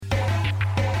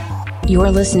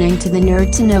You're listening to the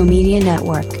Nerd to Know Media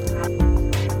Network.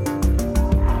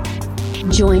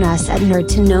 Join us at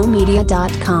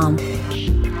nerdtoknowmedia.com.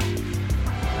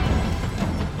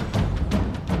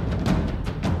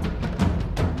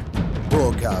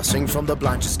 Broadcasting from the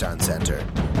Blanchardstown Centre,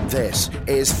 this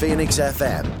is Phoenix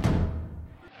FM.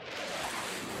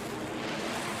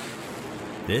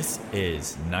 This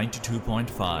is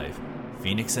 92.5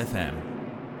 Phoenix FM,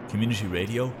 community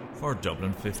radio for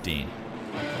Dublin 15.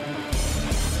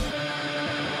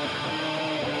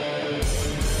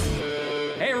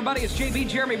 Hey everybody, it's JB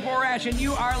Jeremy Borash, and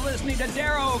you are listening to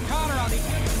Darrow O'Connor on the...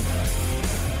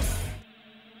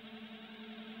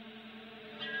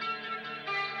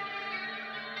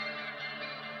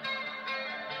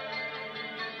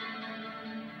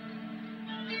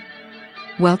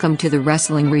 Welcome to the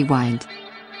Wrestling Rewind,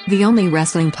 the only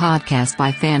wrestling podcast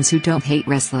by fans who don't hate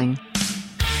wrestling.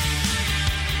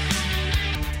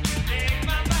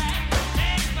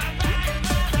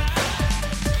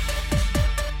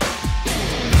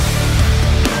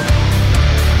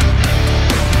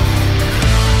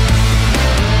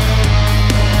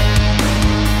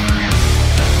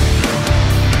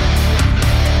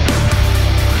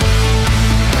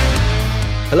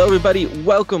 Hello everybody,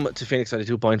 welcome to Phoenix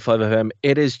 92.5 FM.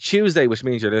 It is Tuesday, which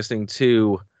means you're listening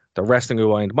to the Wrestling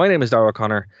Rewind. My name is Darragh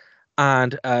O'Connor,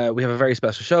 and we have a very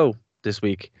special show this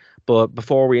week. But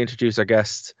before we introduce our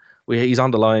guest, he's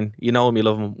on the line. You know him, you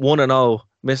love him. 1-0,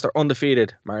 Mr.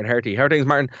 Undefeated, Martin Herty. How are things,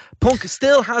 Martin? Punk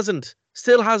still hasn't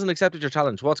accepted your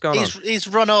challenge. What's going on? He's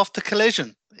run off the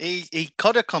collision. He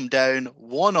could have come down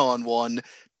 1-on-1.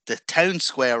 The town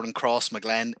square in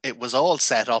Crossmaglen, it was all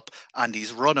set up, and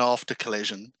he's run off the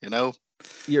collision, you know.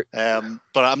 But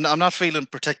I'm not feeling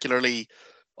particularly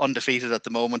undefeated at the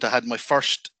moment. I had my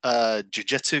first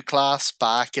jiu-jitsu class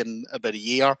back in about a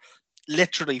year,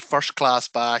 literally first class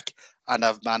back, and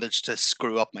I've managed to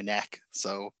screw up my neck.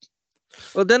 So,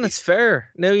 well, then it's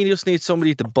fair. Now you just need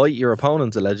somebody to bite your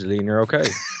opponents allegedly, and you're okay.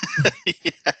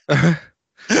 Yeah.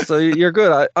 So you're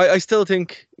good. I still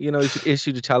think you should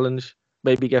issue the challenge.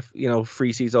 Maybe get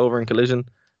free seats over in collision.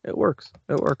 It works.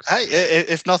 Hey,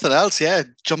 if nothing else, yeah,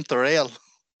 jump the rail.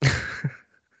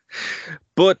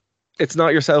 But it's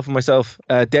not yourself and myself.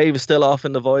 Dave is still off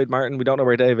in the void, Martin. We don't know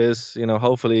where Dave is.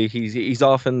 Hopefully he's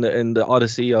off in the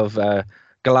odyssey of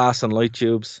glass and light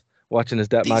tubes, watching his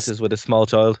death matches with his small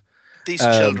child. These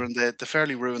children, they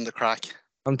fairly ruin the crack.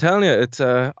 I'm telling you, it's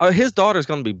his daughter's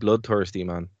gonna be bloodthirsty,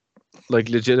 man. Like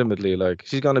legitimately, like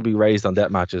she's gonna be raised on death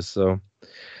matches. So.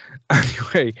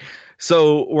 Anyway,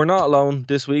 so we're not alone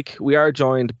this week. We are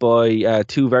joined by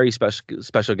two very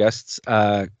special guests,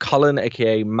 Colin,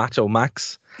 aka Macho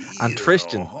Max, and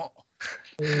Tristan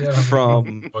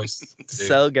from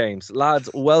Cell Games. Lads,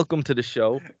 welcome to the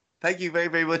show. Thank you very,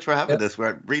 very much for having us.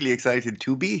 We're really excited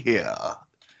to be here.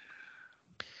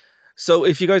 So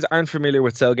if you guys aren't familiar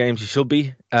with Cell Games, you should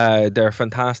be. They're a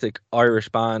fantastic Irish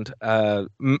band.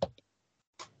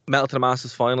 Metal to the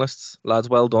Masses finalists, lads.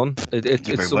 Well done. Thank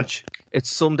you very much. It's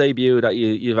some debut that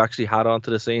you've actually had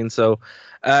onto the scene. So,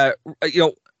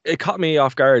 it caught me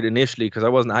off guard initially because I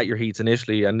wasn't at your heats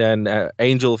initially, and then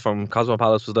Angel from Cosmo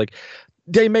Palace was like,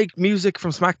 "They make music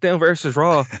from SmackDown versus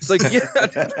Raw." It's like, yeah,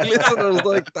 listen. I was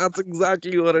like, that's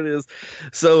exactly what it is.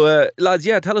 So, lads,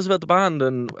 yeah, tell us about the band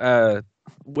and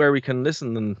where we can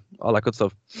listen and all that good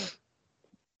stuff.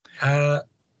 I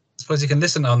suppose you can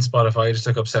listen on Spotify. Just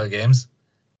look up Cell Games.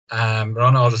 We're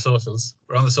on all the socials.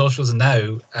 We're on the socials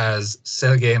now as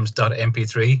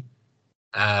cellgames.mp3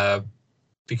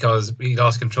 because we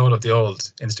lost control of the old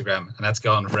Instagram and that's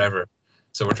gone forever.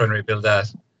 So we're trying to rebuild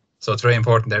that. So it's very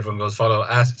important that everyone goes follow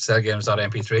at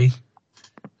cellgames.mp3.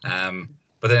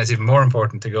 But then it's even more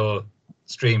important to go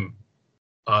stream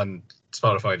on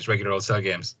Spotify, just regular old Cell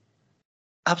Games.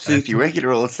 Absolutely, regular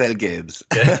old Cell Games.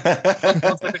 Yeah.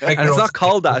 And it's not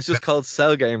called that, it's just called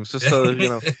Cell Games, just so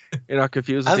you're not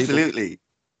confusing people. Absolutely.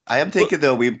 I am thinking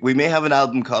though we may have an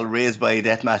album called Raised by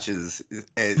Death Matches.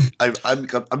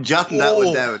 I'm jotting that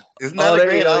one down. Isn't that a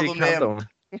great album name?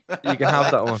 You can have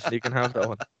that one. You can have that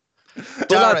one.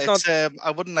 Dara,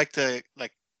 I wouldn't like to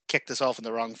kick this off on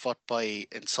the wrong foot by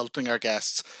insulting our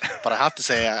guests, but I have to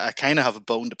say I kind of have a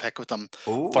bone to pick with them.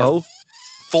 For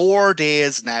 4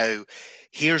 days now.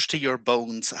 Here's to Your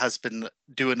Bones has been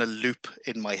doing a loop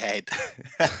in my head.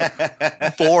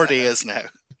 4 days now.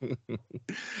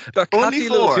 They're catchy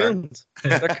little tunes.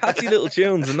 They're catchy little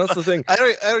tunes, and that's the thing.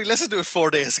 I already listened to it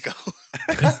 4 days ago.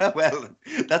 Well,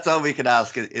 that's all we can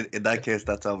ask. In that case,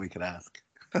 that's all we can ask.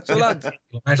 So lads,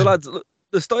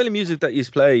 the style of music that you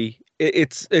play,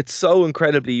 it's so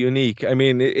incredibly unique. I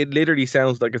mean, it literally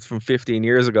sounds like it's from 15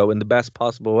 years ago in the best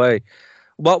possible way.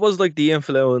 what was like the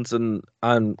influence and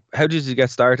how did you get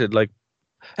started? Like,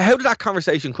 how did that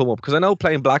conversation come up? Because I know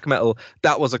playing black metal,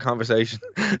 that was a conversation.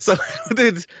 So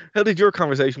how did your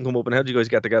conversation come up, and how did you guys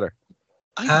get together?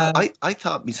 I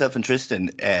thought myself and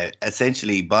Tristan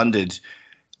essentially bonded.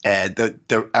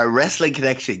 Our wrestling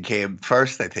connection came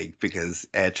first, I think, because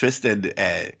Tristan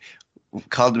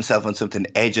called himself on something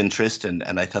Edge and Tristan,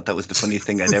 and I thought that was the funniest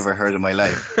thing I'd ever heard in my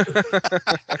life.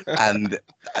 And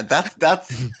that's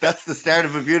the start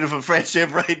of a beautiful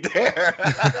friendship right there.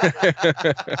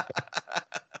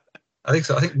 I think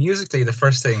so. I think musically, the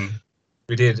first thing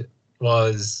we did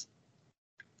was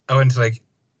I went to like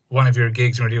one of your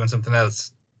gigs when we were doing something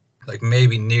else, like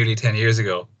maybe nearly 10 years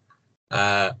ago.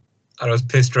 And I was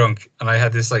pissed drunk, and I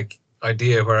had this like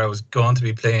idea where I was going to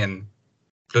be playing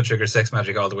Blood Sugar Sex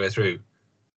Magic all the way through.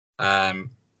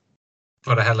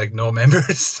 But I had like no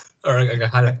members, or I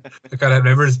kind of had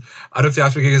members. I don't feel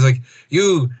after the gig is like,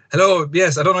 hello,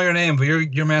 yes, I don't know your name, but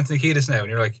you're my Anthony Kiedis now, and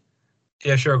you're like,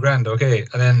 yeah, sure, grand, okay.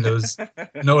 And then there was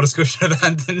no discussion of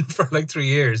anything for like 3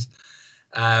 years.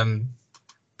 But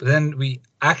then we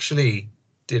actually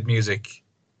did music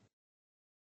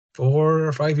 4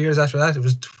 or 5 years after that. It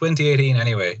was 2018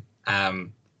 anyway.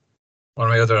 One of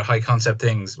my other high concept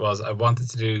things was I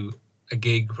wanted to do a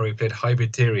gig where we played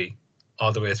Hybrid Theory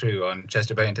all the way through on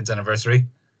Chester Bennington's anniversary.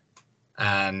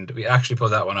 And we actually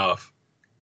pulled that one off.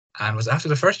 And it was after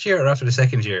the first year or after the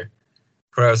second year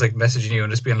where I was like messaging you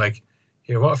and just being like,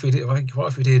 here, what if we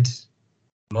did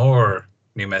more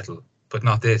new metal, but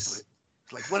not this?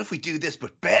 Like, what if we do this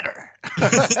but better?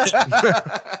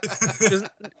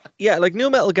 Yeah, like new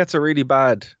metal gets a really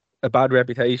bad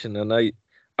reputation, and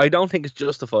I don't think it's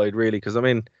justified really, because I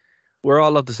mean, we're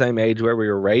all of the same age where we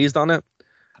were raised on it.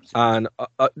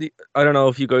 Absolutely. And I don't know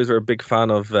if you guys are a big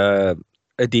fan of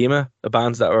Edema, the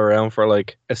bands that were around for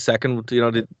like a second. You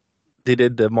know, they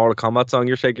did the Mortal Kombat song.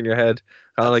 You're shaking your head,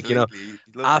 kind of like, you know,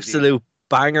 absolute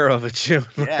banger of a tune.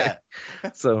 Yeah.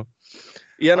 So,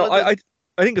 yeah, no, I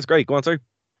think it's great. Go on, sorry.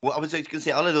 Well, I was going to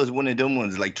say all of those one and done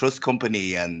ones like Trust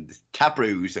Company and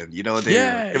Taproot, and you know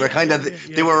they were kind of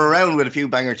they were around with a few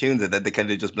banger tunes, and then they kind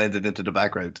of just blended into the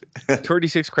background.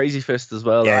 36 Crazy Fist as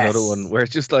well, yes. Another one where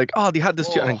it's just like, oh, they had this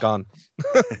tune and gone.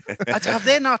 Have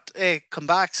they not come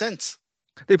back since?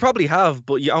 They probably have,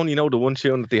 but you only know the one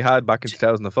tune that they had back in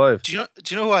 2005. Do you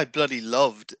know who I bloody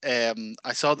loved?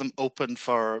 I saw them open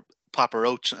for Papa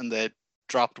Roach, and they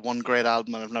dropped one great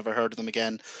album, and I've never heard of them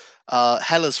again.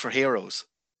 Hell is for Heroes.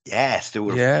 Yes, they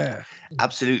were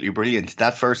absolutely brilliant.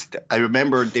 That first, I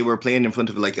remember they were playing in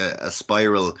front of like a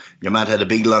spiral. Your man had a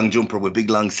big long jumper with big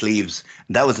long sleeves.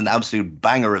 And that was an absolute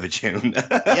banger of a tune.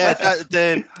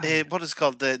 The what is it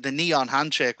called? The Neon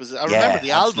Handshake was. I remember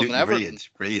the album and everything.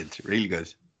 Brilliant, really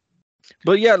good.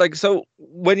 But yeah, like, so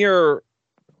when you're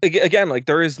again, like,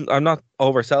 I'm not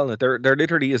overselling it. There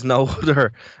literally is no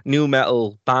other new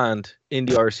metal band in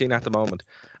the Irish scene at the moment.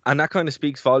 And that kind of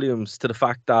speaks volumes to the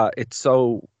fact that it's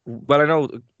so, well, I know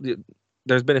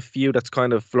there's been a few that's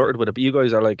kind of flirted with it, but you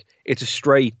guys are like, it's a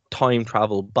straight time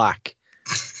travel back.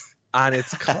 And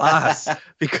it's class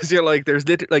because you're like, there's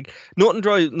literally like nothing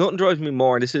drives me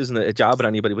more. And this isn't a jab at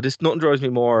anybody, but nothing drives me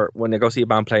more when I go see a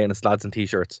band play and it's lads in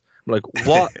t-shirts. I'm like,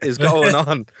 what is going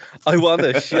on? I want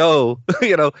a show.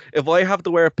 You know, if I have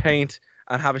to wear paint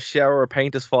and have a shower of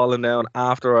paint is falling down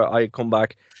after I come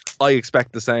back, I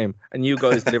expect the same, and you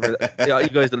guys deliver. You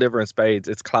guys deliver in spades.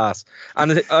 It's class.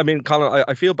 And I mean, Colin,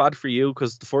 I feel bad for you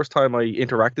because the first time I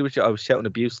interacted with you, I was shouting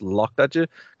abuse locked at you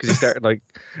because you started like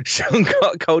shouting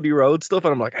Cody Rhodes stuff,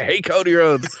 and I'm like, I hate Cody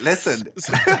Rhodes. Listen,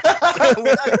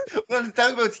 we'll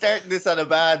talk about starting this on a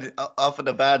bad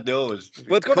note.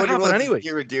 Well, it's going to happen anyway.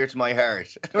 You're dear to my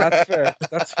heart. That's fair.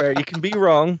 That's fair. You can be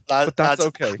wrong, but that's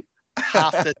okay.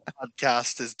 Half the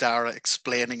podcast is Dara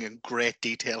explaining in great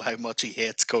detail how much he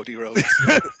hates Cody Rhodes.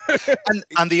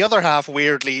 and the other half,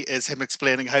 weirdly, is him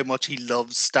explaining how much he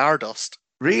loves Stardust.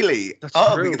 Really?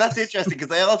 That's true. That's interesting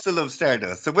because I also love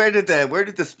Stardust. So where did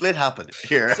the split happen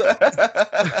here?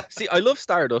 See, I love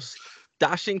Stardust.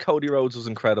 Dashing Cody Rhodes was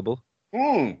incredible.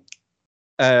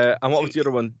 And what was the other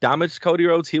one? Damaged Cody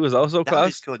Rhodes. He was also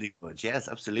class. Damaged Cody Rhodes. Yes,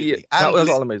 absolutely. Yeah, that was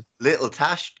all amazing. Little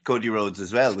Tash Cody Rhodes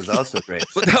as well was also great.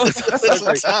 But that was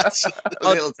also great.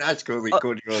 Little Tash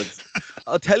Cody Rhodes.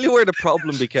 I'll tell you where the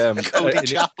problem became. Cody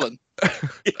Chaplin.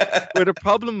 Where the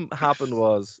problem happened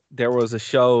was there was a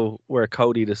show where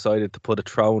Cody decided to put a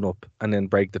throne up and then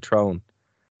break the throne.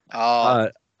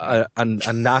 And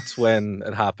that's when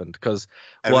it happened because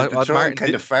what Martin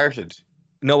kind of farted.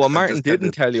 No, what Martin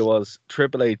didn't tell you was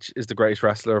Triple H is the greatest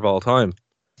wrestler of all time.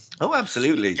 Oh,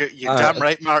 absolutely. You're damn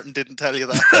right Martin didn't tell you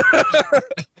that.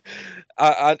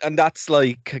 And that's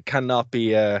like cannot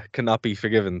be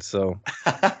forgiven. So,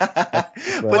 but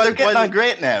they're getting on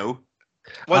great now.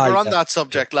 While we're on that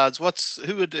subject, lads,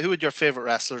 who would your favorite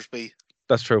wrestlers be?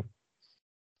 That's true.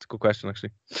 It's a good question,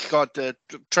 actually. God,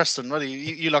 Tristan, what do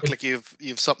you look like you've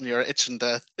something you're itching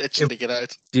to get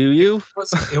out. Do you?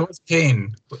 It was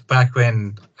Kane back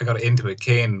when I got into it.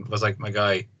 Kane was like my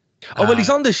guy. Oh well, he's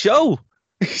on the show.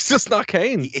 He's just not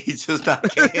Kane. He's just not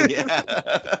Kane.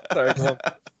 Yeah. Sorry, go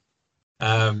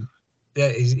on. Yeah,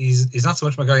 he's not so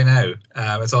much my guy now.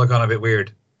 It's all gone a bit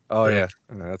weird. Oh yeah,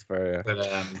 no, that's fair. Yeah. But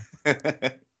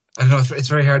I don't know. It's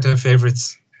very hard to have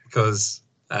favorites because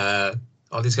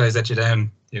all these guys let you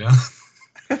down. You know.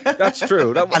 That's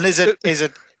true. And is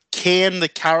it Kane the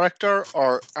character,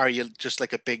 or are you just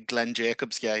like a big Glenn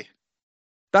Jacobs guy?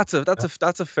 That's a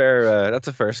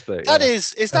fair split. That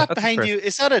is that behind you?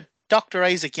 Is that a Dr.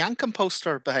 Isaac Yankem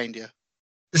poster behind you?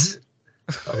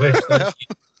 I wish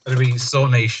that'd be so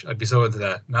niche. I'd be so into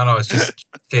that. No, it's just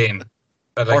Kane.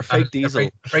 But or fake Diesel.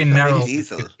 Very narrow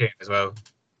Diesel. Kane as well.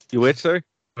 You which, sir?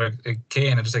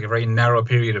 Kane, and just like a very narrow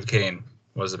period of Kane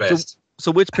was the best.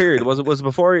 So which period was it? Was it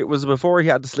before he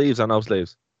had the sleeves or no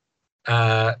sleeves?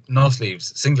 No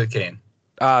sleeves, singlet Kane.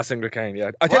 Singlet Kane.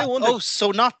 Yeah. I tell you one thing. Oh,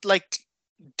 so not like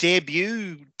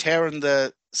debut tearing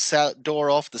the door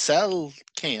off the cell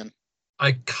Kane.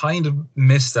 I kind of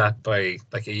missed that by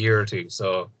like a year or two.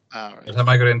 So by the time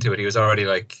I got into it, he was already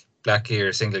like black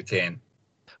gear, singlet Kane.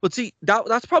 But see,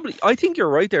 that's probably. I think you're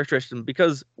right there, Tristan,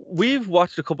 because we've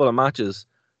watched a couple of matches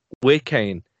with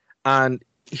Kane, and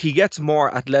he gets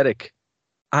more athletic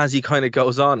as he kind of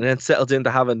goes on, and then settles into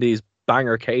having these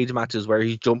banger cage matches where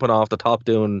he's jumping off the top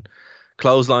doing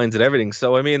clotheslines and everything.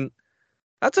 So I mean,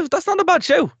 that's not a bad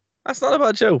show. That's not a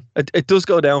bad show. It does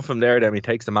go down from there. Then he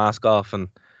takes the mask off and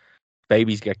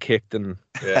babies get kicked and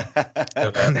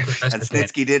and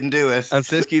Snitsky didn't do it. And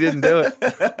Snitsky didn't do it.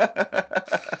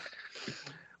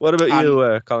 What about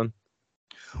you, Colin?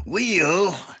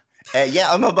 Well,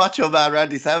 yeah, I'm a Macho Man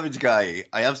Randy Savage guy.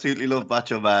 I absolutely love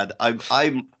Macho Man.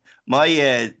 I'm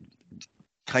my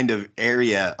kind of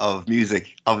area of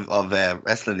music of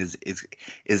wrestling is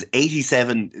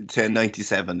 87 to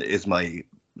 97 is my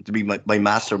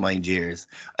mastermind years.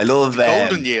 I love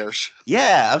golden years.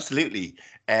 Yeah, absolutely.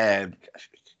 I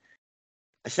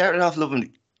started off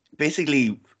loving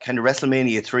basically kind of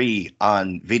WrestleMania 3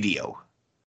 on video.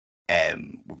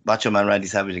 Macho Man Randy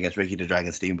Savage against Ricky the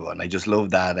Dragon Steamboat, and I just love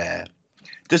that.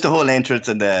 Just the whole entrance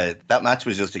and that match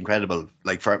was just incredible,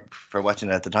 like for watching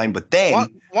it at the time. But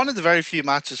then one of the very few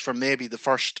matches from maybe the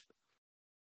first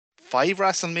 5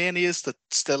 WrestleManias that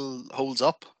still holds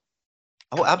up.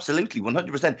 Oh, absolutely,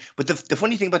 100%. But the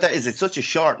funny thing about that is it's such a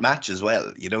short match as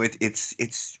well. You know,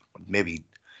 it's maybe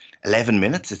 11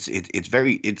 minutes.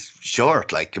 It's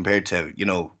short, like compared to, you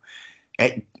know.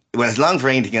 Well, it's long for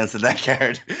anything else in that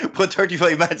card. Put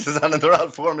 35 matches on and they're all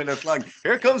 4 minutes long.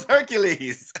 Here comes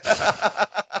Hercules.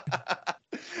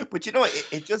 But you know,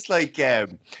 it just like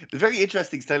it's a very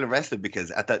interesting style of wrestling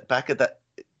because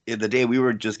in the day we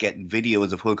were just getting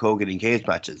videos of Hulk Hogan in cage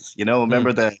matches. You know,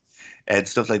 remember the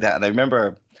stuff like that. And I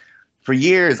remember for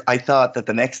years I thought that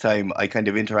the next time I kind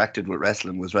of interacted with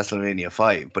wrestling was WrestleMania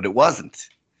 5, but it wasn't.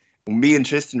 When me and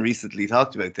Tristan recently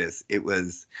talked about this, it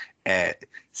was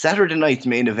Saturday night's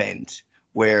main event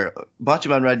where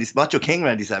Macho King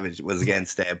Randy Savage was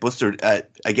against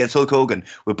against Hulk Hogan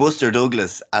with Buster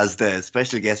Douglas as the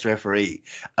special guest referee.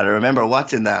 And I remember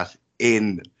watching that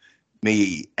in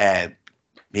me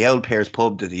old pair's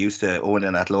pub that he used to own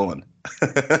in Athlone.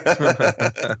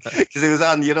 Because it was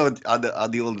on, you know, on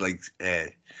the old like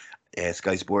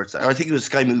Sky Sports, or I think it was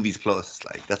Sky Movies Plus.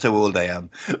 Like that's how old I am.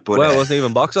 But it wasn't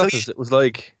even box office. It was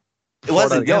like it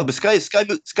wasn't. No, but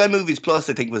Sky Movies Plus,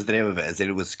 I think was the name of it. As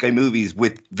it was Sky Movies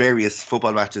with various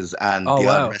football matches and the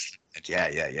odd wrestling.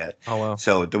 Yeah. Oh wow.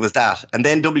 So there was that, and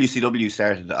then WCW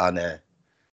started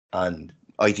on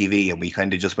ITV, and we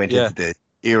kind of just went into the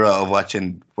era of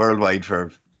watching worldwide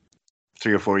for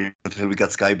 3 or 4 years until we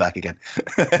got Sky back again.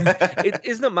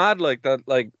 Isn't it mad like that?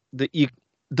 Like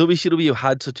WCW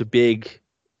had such a big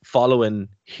following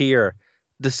here,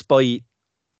 despite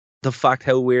the fact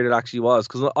how weird it actually was.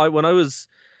 Because when I was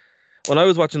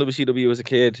watching WCW as a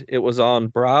kid, it was on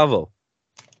Bravo.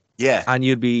 Yeah, and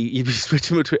you'd be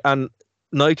switching between, and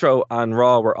Nitro and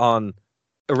Raw were on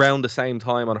around the same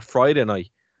time on a Friday night.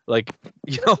 Like,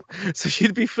 you know, so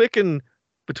she'd be flicking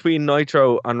between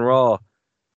Nitro and Raw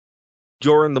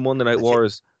during the Monday Night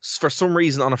Wars for some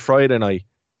reason on a Friday night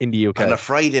in the UK. On a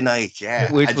Friday night,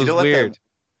 yeah. Which was weird.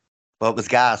 Well, it was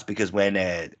gas because when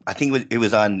I think it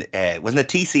was on, wasn't it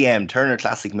TCM, Turner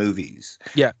Classic Movies?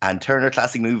 Yeah. And Turner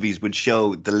Classic Movies would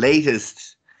show the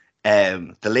latest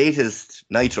the latest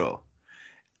Nitro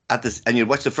at this, and you'd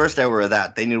watch the first hour of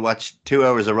that, then you'd watch 2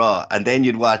 hours of Raw, and then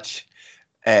you'd watch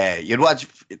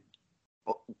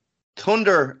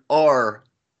Thunder or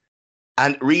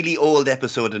and really old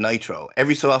episode of Nitro.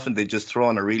 Every so often they just throw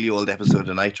on a really old episode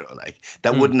of Nitro, like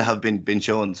that wouldn't have been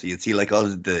shown. So you'd see like all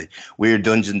of the weird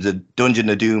Dungeon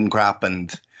of Doom crap.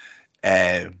 And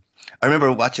I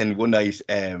remember watching one night.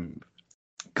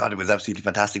 God, it was absolutely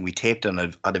fantastic. We taped on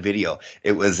a video.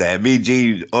 It was me,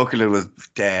 G. Okerlund was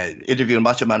interviewing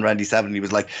Macho Man Randy Savage, and he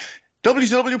was like,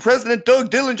 "WCW President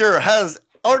Doug Dillinger has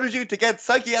ordered you to get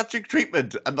psychiatric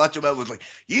treatment." And Macho Man was like,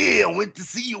 "Yeah, I went to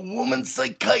see a woman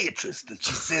psychiatrist and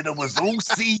she said I was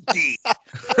OCD.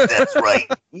 That's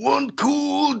right, one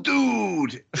cool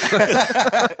dude."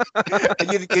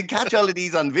 And you catch all of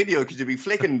these on video because you'd be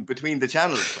flicking between the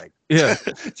channels. Like, Yeah.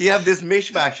 So you have this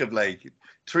mishmash of like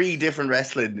 3 different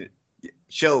wrestling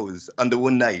shows on the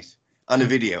one night on a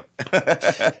video.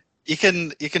 You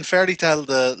can fairly tell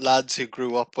the lads who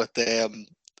grew up with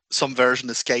some version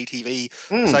of Sky TV.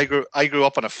 So I grew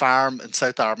up on a farm in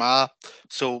South Armagh.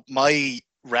 So my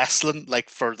wrestling, like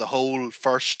for the whole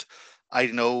first,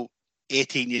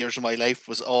 18 years of my life,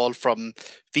 was all from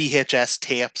VHS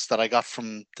tapes that I got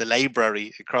from the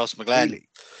library across McGlen. Really?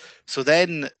 So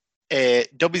then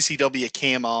WCW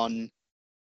came on.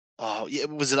 Oh, yeah,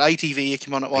 was it ITV? It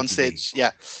came on at one stage.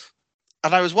 Yeah.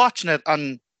 And I was watching it,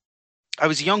 and I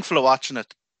was a young fellow watching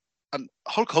it, and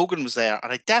Hulk Hogan was there,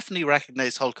 and I definitely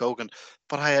recognized Hulk Hogan,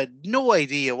 but I had no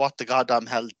idea what the goddamn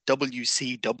hell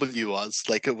WCW was.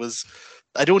 Like, it was,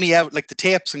 I'd only ever, like, the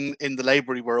tapes in the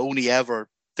library were only ever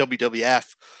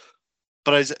WWF,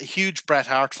 but I was a huge Bret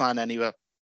Hart fan anyway,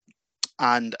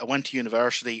 and I went to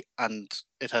university, and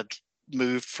it had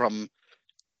moved from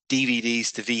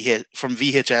DVDs to from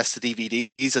VHS to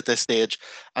DVDs at this stage,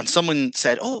 and someone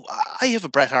said, "Oh, I have a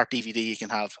Bret Hart DVD you can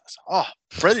have." I said, "Oh,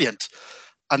 brilliant."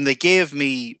 And they gave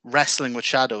me Wrestling with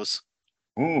Shadows.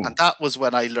 Ooh. And that was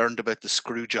when I learned about the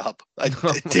screw job. I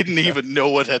didn't even know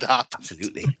what had happened.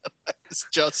 Absolutely. I was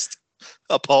just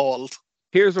appalled.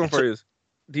 Here's one for you.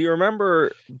 Do you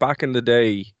remember back in the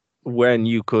day when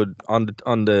you could, on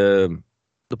the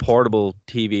portable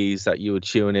TVs that you would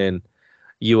tune in,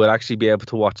 you would actually be able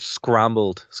to watch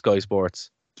scrambled Sky Sports?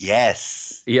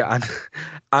 Yes. Yeah,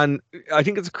 and I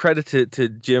think it's a credit to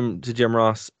Jim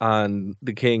Ross and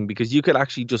the King, because you could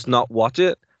actually just not watch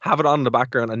it, have it on in the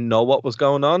background, and know what was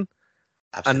going on.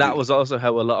 Absolutely. And that was also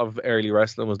how a lot of early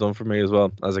wrestling was done for me as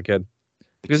well as a kid,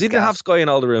 because you didn't have Sky in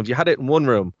all the rooms; you had it in one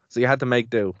room, so you had to make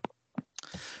do.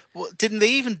 Well, didn't they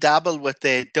even dabble with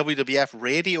the WWF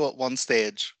radio at one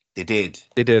stage? They did.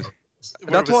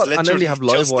 That's what, and then you have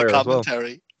Livewire as well.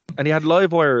 And he had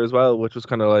Livewire as well, which was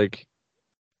kind of like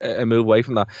a move away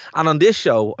from that. And on this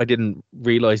show, I didn't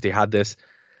realize they had this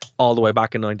all the way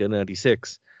back in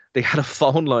 1996. They had a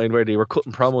phone line where they were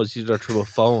cutting promos either through a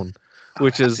phone,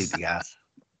 which is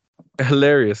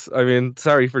hilarious. I mean,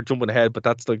 sorry for jumping ahead, but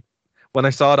that's like, when I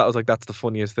saw that, I was like, that's the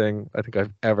funniest thing I think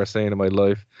I've ever seen in my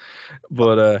life.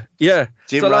 But yeah.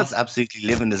 Jim Ross absolutely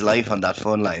living his life on that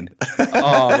phone line.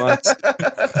 Oh, man.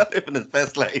 Living his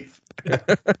best life.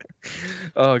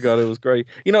 Oh, God, it was great.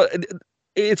 You know,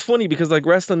 it's funny because like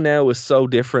wrestling now is so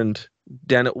different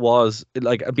than it was,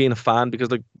 like being a fan,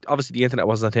 because like obviously the internet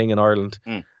wasn't a thing in Ireland.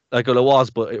 Like, well, it was,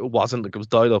 but it wasn't. Like, it was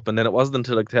dialed up, and then it wasn't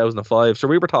until like 2005. So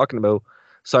we were talking about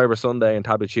Cyber Sunday and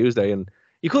Taboo Tuesday, and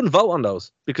you couldn't vote on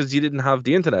those because you didn't have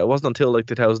the internet. It wasn't until like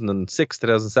 2006,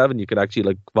 2007 you could actually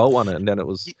like vote on it, and then it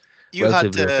was you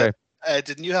had to. Okay.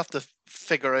 Didn't you have to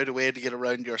figure out a way to get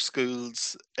around your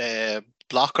school's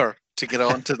blocker to get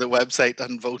onto the website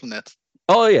and vote on it?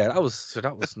 Oh yeah, that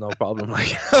was no problem. Like,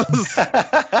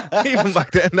 even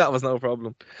back then, that was no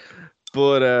problem.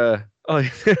 But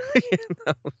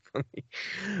that was funny.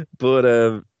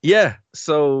 But yeah,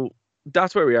 so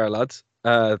that's where we are, lads.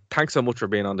 Thanks so much for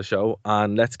being on the show,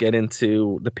 and let's get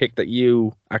into the pick that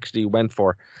you actually went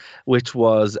for, which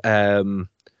was a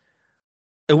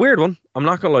weird one. I'm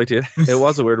not gonna lie to you, it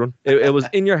was a weird one. It was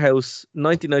In Your House,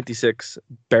 1996,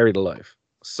 Buried Alive.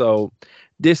 So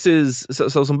this is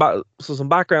some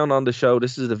background on the show.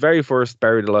 This is the very first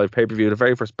Buried Alive pay-per-view, the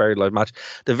very first Buried Alive match,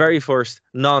 the very first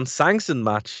non-sanctioned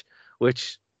match,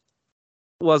 which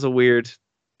was a weird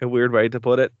way to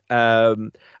put it.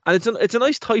 And it's a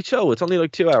nice tight show. It's only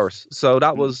like 2 hours, so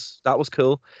that was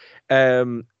cool.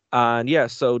 And yeah,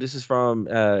 so this is from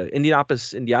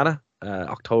Indianapolis, Indiana,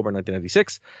 October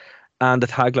 1996, and the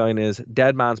tagline is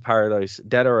 "Dead Man's Paradise,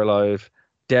 Dead or Alive,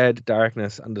 Dead,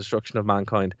 Darkness, and Destruction of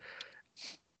Mankind."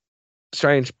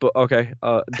 Strange, but okay.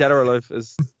 Dead or Alive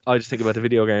is. I just think about the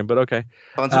video game, but okay.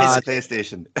 Sponsored by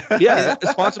PlayStation. Yeah,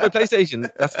 it's sponsored by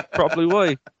PlayStation. That's probably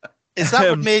why. Is that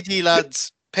what made you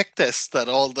lads pick this? That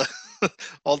all the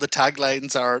all the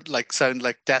taglines are like sound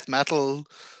like death metal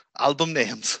album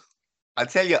names. I'll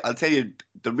tell you.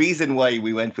 The reason why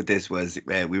we went with this was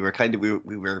we were.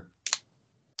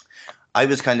 I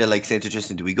was kind of like saying to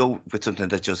Tristan, do we go with something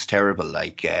that's just terrible,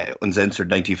 like Uncensored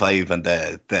 95 and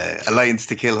the Alliance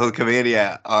to Kill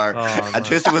Hulkamania? And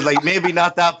Tristan was like, maybe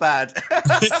not that bad.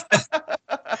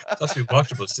 That's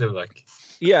watchable still, like.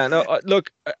 Yeah, no,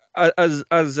 look, as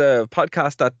a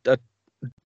podcast that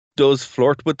does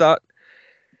flirt with that,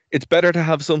 it's better to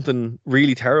have something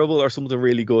really terrible or something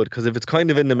really good, because if it's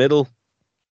kind of in the middle,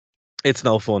 it's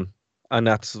no fun. And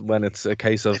that's when it's a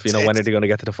case of, when are they going to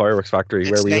get to the fireworks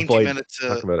factory where we avoid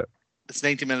talking about it. It's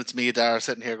 90 minutes, me and Dara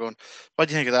sitting here going, what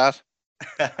do you think of that?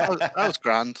 That was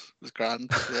grand. It was grand,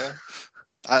 yeah.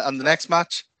 And the next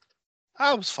match,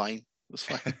 it was fine. It was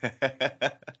fine.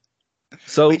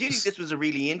 So I do think this was a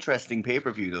really interesting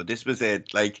pay-per-view, though. This was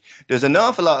there's an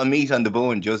awful lot of meat on the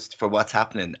bone just for what's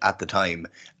happening at the time,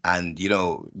 and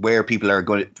where people have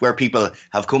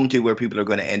come to, where people are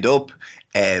going to end up.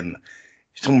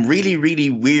 Some really, really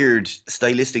weird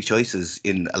stylistic choices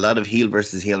in a lot of heel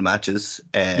versus heel matches.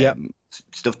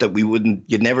 Stuff that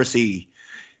you'd never see.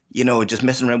 Just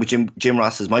messing around with Jim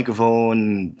Ross's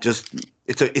microphone. Just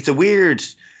it's a weird.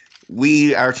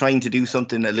 We are trying to do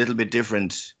something a little bit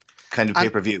different kind of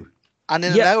pay-per-view. And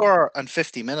in an hour and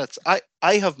 50 minutes, I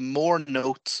have more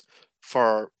notes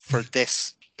for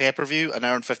this pay-per-view, an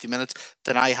hour and 50 minutes,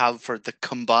 than I have for the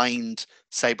combined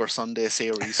Cyber Sunday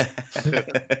series.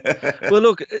 Well,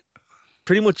 look,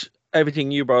 pretty much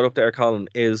everything you brought up there, Colin,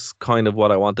 is kind of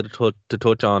what I wanted to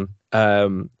touch on.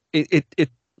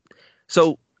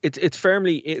 So it's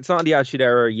firmly, it's not in the Attitude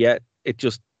Era yet.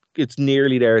 It's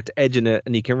nearly there. It's edging it,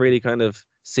 and you can really kind of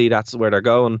see that's where they're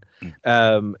going.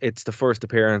 It's the first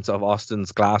appearance of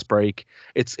Austin's glass break.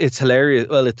 It's hilarious.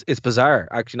 Well, it's bizarre.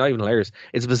 Actually, not even hilarious.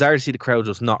 It's bizarre to see the crowd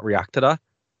just not react to that.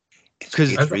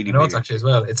 Because it's really weird. It's actually as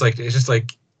well. It's just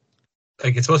like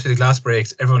it's supposed to be the glass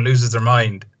breaks. Everyone loses their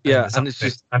mind. Yeah, and it's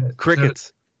just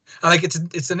crickets. And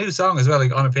it's a new song as well,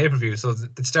 like on a pay-per-view. So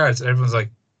it starts, and everyone's like,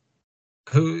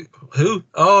 "Who?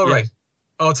 Oh, yeah. Right.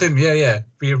 Oh, it's him. Yeah.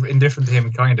 We're indifferent to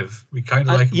him, kind of. We kind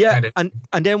of like him. Yeah, kind of.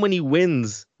 And then when he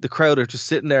wins, the crowd are just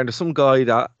sitting there, and there's some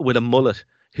guy with a mullet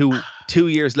who 2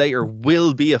 years later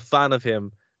will be a fan of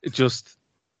him. It just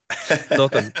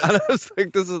nothing. And I was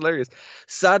like, this is hilarious.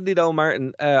 Sadly, though,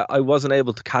 Martin, I wasn't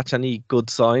able to catch any good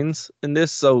signs in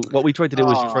this. So what we tried to do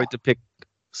was we tried to pick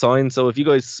signs. So if you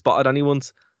guys spotted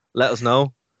anyone's, let us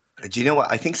know. Do you know what?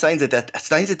 I think signs at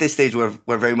this stage were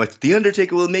very much The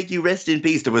Undertaker will make you rest in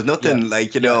peace. There was nothing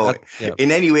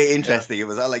in any way interesting. It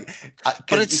was all like,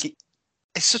 but it's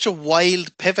such a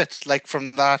wild pivot, like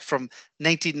from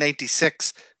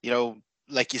 1996.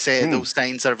 Like you say, those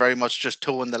signs are very much just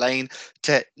toeing the line,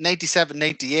 to 97,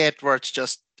 98, where it's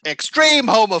just extreme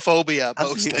homophobia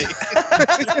mostly.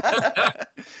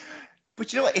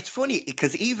 But you know what? It's funny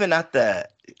because even at the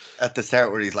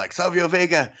start where he's like, Savio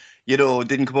Vega,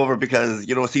 didn't come over because,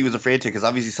 he was afraid to, because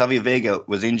obviously Savio Vega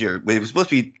was injured. Well, it was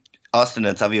supposed to be Austin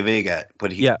and Savio Vega,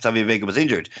 but Savio Vega was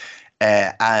injured.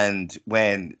 And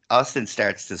when Austin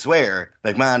starts to swear,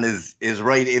 like, man is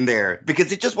right in there,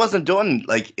 because it just wasn't done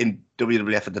like in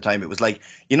WWF at the time. It was like,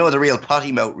 the real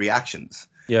potty mouth reactions.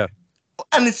 Yeah.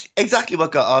 And it's exactly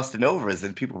what got Austin over, is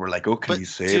that people were like, oh, can you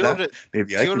say that?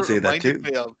 Maybe I can say that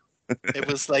too. It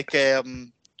was like, it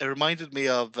reminded me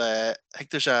of, I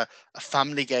think there's a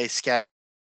Family Guy sketch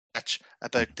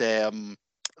about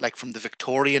like from the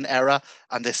Victorian era,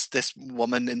 and this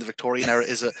woman in the Victorian era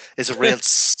is a real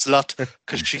slut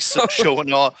because she's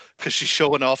showing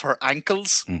off her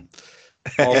ankles.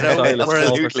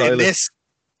 Whereas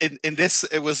in this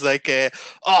it was like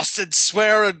Austin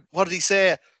swearing. What did he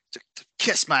say? To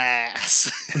kiss my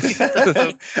ass. And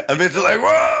it's like,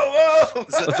 whoa.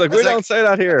 It's like, we don't say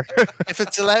that here. If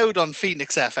it's allowed on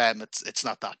Phoenix FM, it's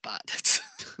not that bad.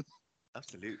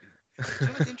 Absolutely. You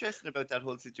know what's interesting about that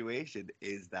whole situation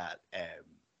is that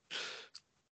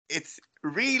it's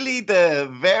really the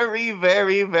very,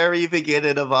 very, very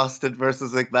beginning of Austin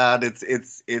versus McMahon.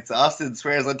 It's Austin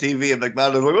swears on TV and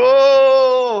McMahon is like,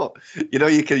 oh,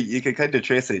 you can kind of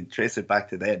trace it back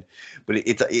to then. But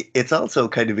it's also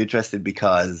kind of interesting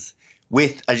because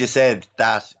with, as you said,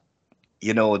 that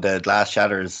the glass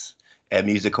shatters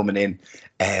music coming in,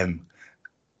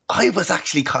 I was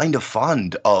actually kind of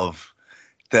fond of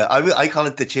I call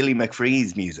it the Chili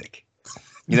McFreeze music.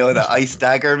 You know, the ice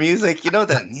dagger music, you know,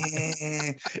 that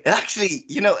it actually,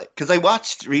 you know, because I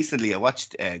watched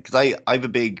because I have a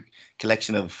big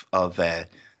collection of WWF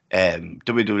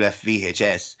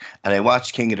VHS, and I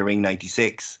watched King of the Ring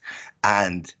 96,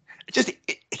 and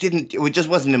it just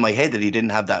wasn't in my head that he didn't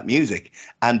have that music.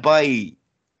 And by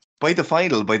the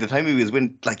final, by the time he was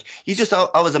winning, like, you just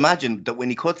always imagined that when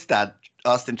he cuts that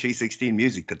Austin 316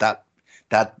 music, that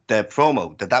the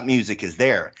promo, that music is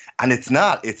there, and it's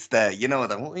not. It's the, you know,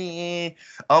 the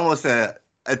almost a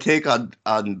take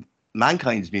on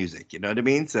Mankind's music. You know what I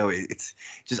mean? So it's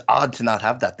just odd to not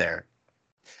have that there.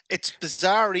 It's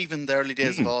bizarre, even the early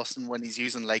days of Austin, when he's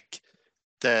using like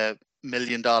the $1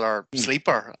 million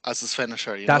sleeper as his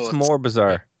finisher. That's more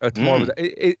bizarre. It's more bizarre.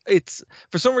 It's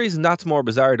for some reason that's more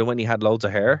bizarre than when he had loads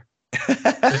of hair.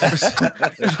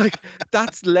 Like,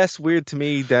 that's less weird to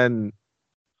me than,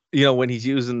 you know, when he's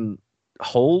using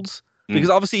holds, because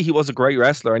obviously he was a great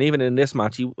wrestler, and even in this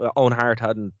match, Owen Hart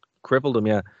hadn't crippled him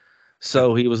yet,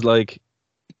 so he was like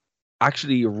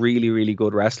actually a really, really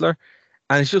good wrestler,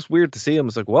 and it's just weird to see him.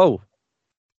 It's like, whoa,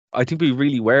 I think we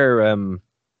really were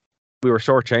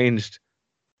shortchanged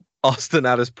Austin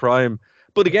at his prime.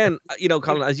 But again, you know,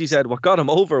 Colin, as you said, what got him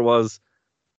over was,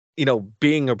 you know,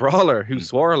 being a brawler who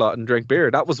swore a lot and drank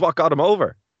beer. That was what got him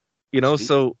over, you know.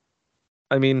 So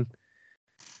I mean,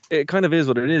 it kind of is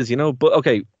what it is, you know. But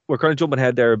okay, we're kind of jumping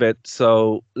ahead there a bit.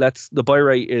 So the buy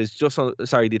rate is the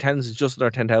attendance is just under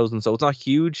 10,000, so it's not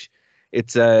huge.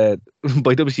 It's by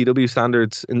WCW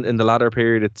standards in the latter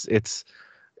period, it's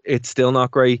still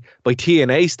not great. By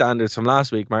TNA standards from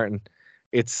last week, Martin,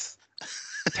 it's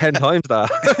 10 times that.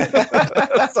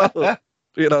 So,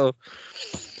 you know,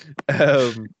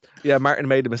 yeah, Martin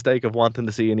made the mistake of wanting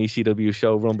to see an ECW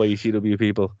show run by ECW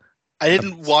people. I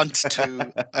didn't want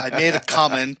to. I made a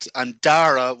comment, and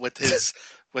Dara, with his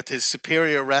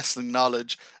superior wrestling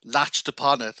knowledge, latched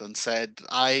upon it and said,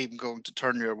 "I'm going to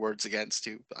turn your words against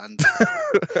you," and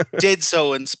did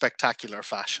so in spectacular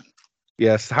fashion.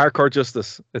 Yes, hardcore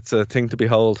justice. It's a thing to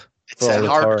behold. It's a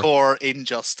hardcore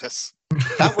injustice.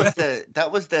 That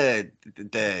was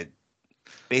the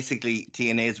basically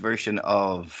TNA's version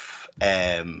of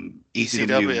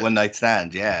ECW One Night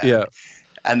Stand. Yeah.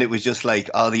 And it was just like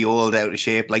all the old out of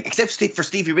shape, like except for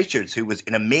Stevie Richards, who was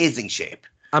in amazing shape.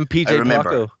 And PJ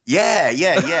Palacco. Yeah.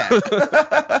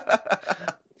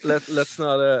 Let's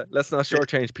not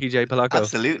shortchange PJ Palacco.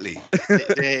 Absolutely.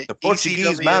 The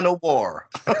Portuguese ECW, man of war.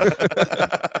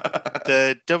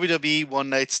 The WWE One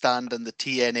Night Stand and the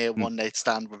TNA One Night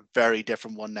Stand were very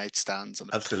different one night stands. And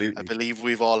absolutely. I believe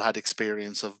we've all had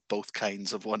experience of both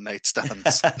kinds of one night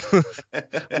stands.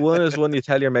 One is one you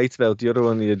tell your mates about, the other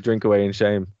one you drink away in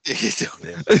shame.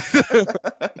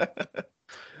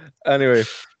 Anyway.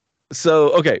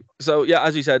 So yeah,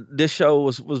 as you said, this show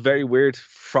was very weird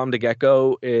from the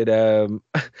get-go. It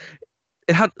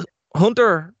had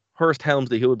Hunter Hearst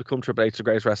Helmsley, who would become Triple H, the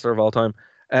greatest wrestler of all time,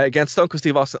 against Stone Cold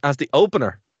Steve Austin as the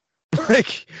opener.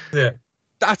 Like, yeah,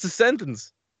 that's a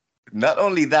sentence. Not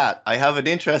only that, I have an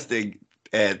interesting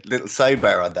little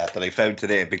sidebar on that I found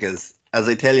today, because as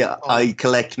I tell you, I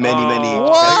collect many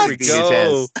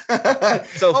VHS.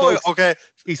 So folks, okay.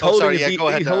 He's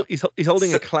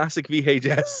holding a classic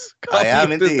VHS copy I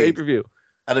am of this indeed. pay-per-view.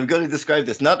 And I'm going to describe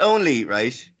this. Not only,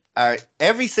 right,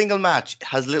 every single match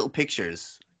has little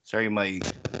pictures. Sorry, my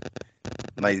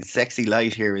sexy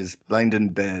light here is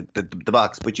blinding the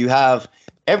box. But you have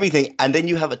everything, and then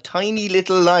you have a tiny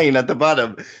little line at the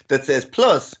bottom that says,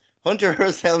 plus Hunter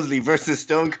Hearst Helmsley versus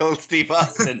Stone Cold Steve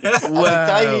Austin. Wow. And a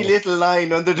tiny little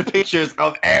line under the pictures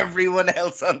of everyone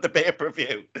else on the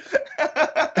pay-per-view.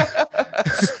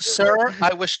 Sir,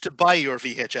 I wish to buy your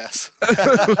VHS.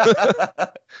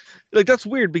 Like, that's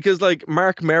weird, because like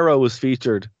Mark Merrow was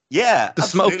featured. Yeah, the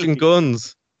absolutely. Smoking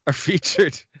Guns are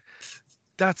featured.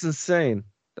 That's insane.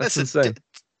 Listen, insane.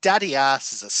 Daddy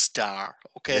Ass is a star.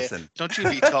 Okay, don't you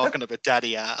be talking about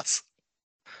Daddy Ass.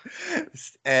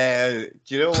 Do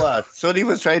you know what? Sonny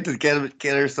was trying to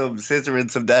get her some scissor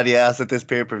and some Daddy Ass at this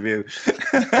pay-per-view.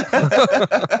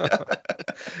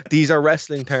 These are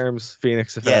wrestling terms,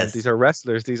 Phoenix FM. Yes. These are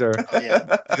wrestlers. These are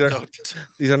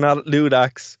these are not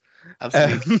ludacs.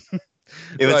 Absolutely.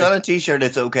 If it's on a t-shirt,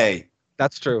 it's okay.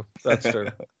 That's true.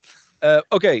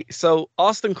 Okay, so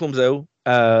Austin comes out,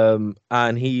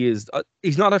 and he's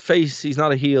not a face, he's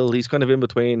not a heel, he's kind of in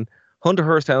between. Hunter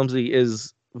Hearst Helmsley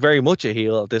is very much a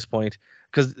heel at this point,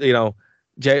 because, you know,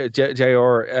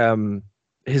 JR,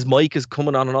 his mic is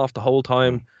coming on and off the whole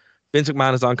time. Vince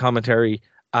McMahon is on commentary,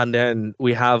 and then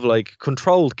we have like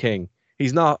Controlled King.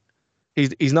 He's not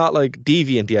like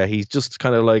deviant yet. He's just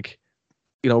kind of like,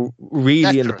 you know, really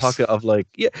lecherous. In the pocket of like,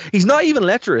 yeah, he's not even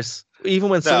lecherous. Even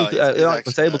when when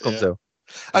Sable comes out.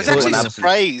 I was actually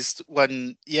surprised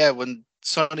when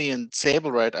Sonny and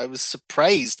Sable were out. I was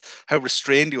surprised how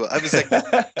restrained you were. I was like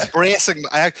bracing.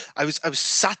 I was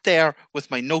sat there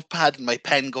with my notepad and my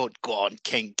pen going, "Go on,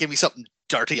 King, give me something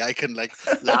dirty I can like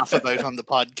laugh about on the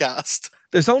podcast."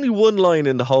 There's only one line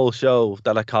in the whole show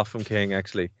that I caught from King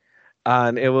actually,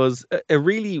 and it was a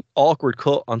really awkward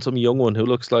cut on some young one who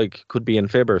looks like could be in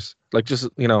Fibbers, like just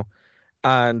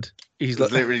and he's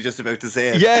like literally just about to say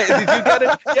it. Yeah, did you get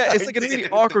it? Yeah, it's like a really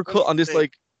awkward cut on this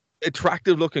like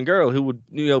attractive looking girl who would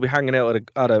be hanging out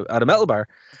at a metal bar,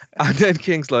 and then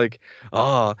King's like,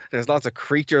 "Oh, there's lots of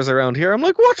creatures around here." I'm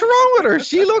like, "What's wrong with her?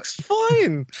 She looks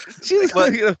fine." She's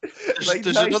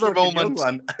there's another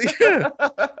moment. Yeah.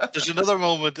 There's another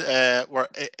moment where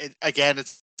again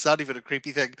it's not even a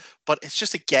creepy thing, but it's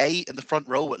just a gay in the front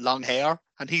row with long hair,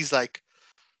 and he's like,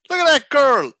 "Look at that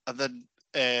girl," and then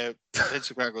Vince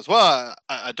McMahon goes, "Well,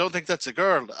 I don't think that's a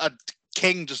girl." And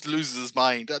King just loses his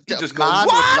mind. He just man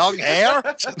goes, with long hair.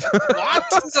 What?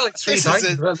 This like 3 times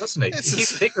as well, doesn't he? He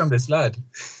keeps picking on this lad.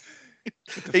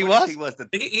 He's picking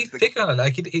on it.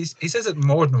 Like he says it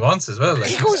more than once as well.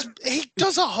 Like he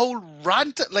does a whole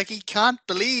rant. Like he can't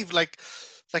believe. Like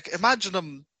imagine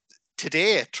him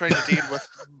today trying to deal with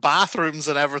bathrooms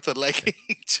and everything. Like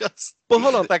he just. But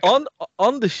hold on. Like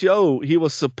on the show, he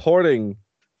was supporting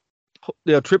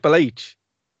Triple H,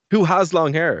 who has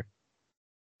long hair.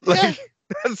 Like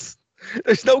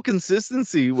there's no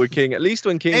consistency with King. At least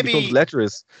when King becomes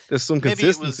lecherous, there's some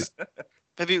consistency.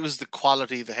 Maybe it was the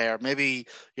quality of the hair. Maybe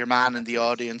your man in the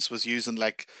audience was using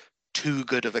like too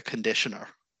good of a conditioner.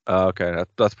 Oh, okay,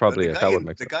 that's probably it. That would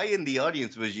make sense. The guy in the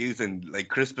audience was using like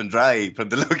crisp and dry from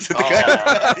the looks of the guy.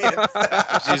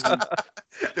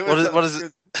 What is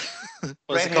it?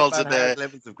 What is it called?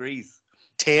 Levels of grease.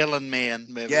 Tail and mane,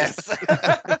 maybe. Yes.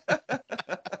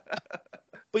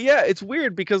 But yeah, it's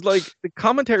weird because like the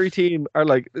commentary team are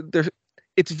like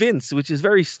it's Vince, which is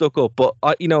very stuck up. But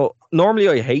normally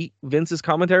I hate Vince's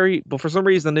commentary, but for some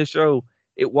reason on this show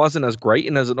it wasn't as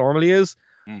grating as it normally is,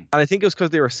 and I think it was because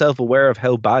they were self-aware of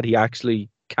how bad he actually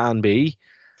can be.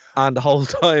 And the whole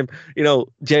time,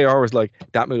 JR was like,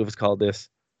 "That move is called this.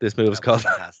 This move is called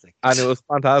fantastic," and it was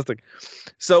fantastic.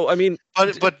 So I mean,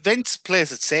 but Vince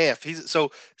plays it safe.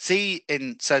 See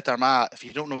in South Armagh, if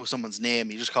you don't know someone's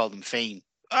name, you just call them Fiend.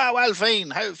 Ah, well,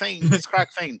 Fiend, how Fiend? It's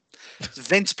crack Fiend.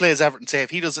 Vince plays everything safe.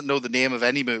 He doesn't know the name of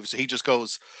any move, so he just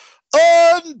goes,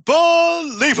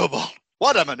 "Unbelievable!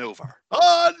 What a maneuver!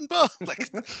 Like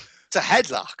it's a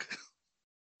headlock."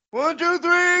 1, 2, 3,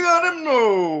 got him.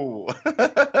 No.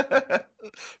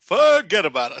 Forget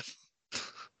about it.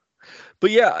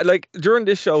 But yeah, like during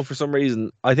this show, for some reason,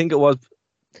 I think it was.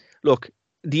 Look,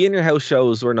 the In Your House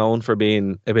shows were known for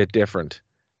being a bit different.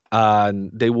 And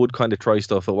they would kind of try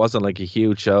stuff. It wasn't like a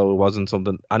huge show. It wasn't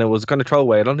something, and it was kind of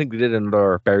throwaway. I don't think they did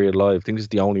another Buried Alive. I think it's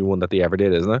the only one that they ever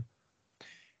did, isn't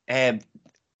it?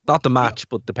 Not the match,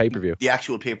 but the pay-per-view. The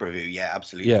actual pay-per-view, yeah,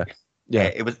 absolutely. Yeah.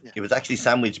 It was actually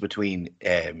sandwiched between.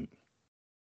 It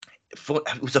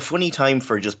was a funny time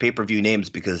for just pay-per-view names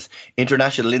because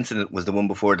International Incident was the one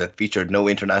before that featured no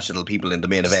international people in the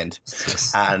main event,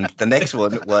 and the next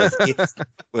one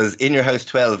was In Your House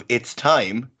 12. It's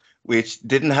Time, which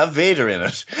didn't have Vader in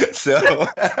it. So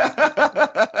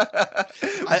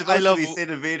I love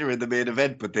Sid and Vader in the main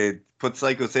event, but they put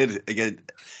Psycho Sid again.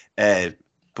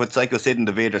 Put Psycho Sid in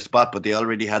the Vader spot, but they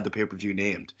already had the pay-per-view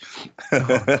named.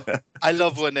 I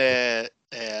love when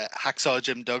Hacksaw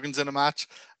Jim Duggan's in a match,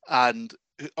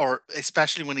 or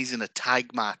especially when he's in a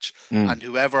tag match, and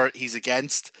whoever he's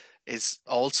against is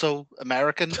also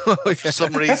American. For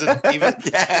some reason, even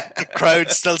the crowd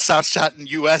still starts chanting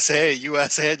USA,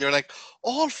 USA, and you're like,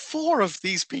 all 4 of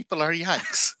these people are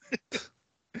Yanks.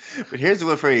 But here's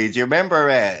one for you. Do you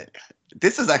remember,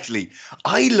 this is actually,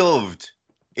 I loved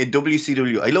in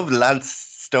WCW, I loved Lance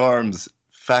Storm's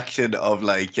faction of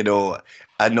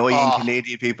annoying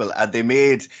Canadian people, and they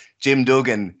made Jim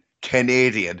Duggan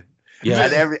Canadian.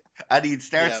 Yeah. And he'd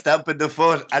start stamping the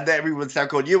foot, and then everyone would start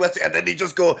going USA, and then he'd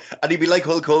just go, and he'd be like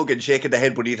Hulk Hogan shaking the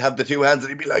head, but he'd have the 2 hands, and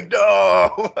he'd be like,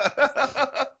 "No!"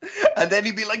 And then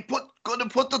he'd be like, "Gonna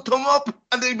put the thumb up,"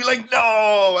 and then he'd be like,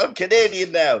 "No, I'm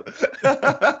Canadian now."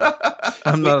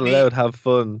 I'm not allowed to have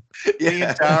fun. Me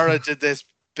and Tara did this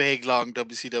big long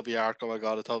WCW arc. Oh my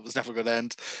god, I thought it was never going to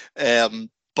end.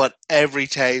 But every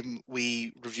time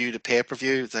we reviewed a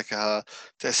pay-per-view, it's like,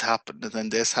 this happened, and then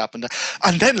this happened.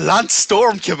 And then Lance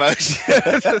Storm came out.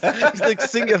 He's like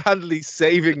single-handedly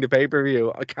saving the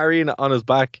pay-per-view, carrying it on his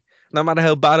back no matter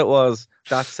how bad it was,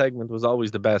 that segment was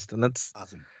always the best, and that's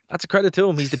awesome. That's a credit to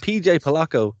him. He's the PJ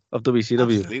Palacco of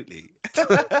WCW. Absolutely.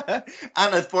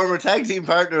 And a former tag team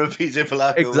partner of PJ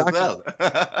Palacco as well.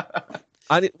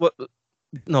 And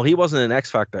no, he wasn't in X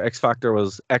Factor. X Factor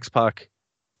was X-Pac,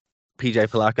 PJ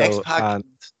Palacco, X-Pac and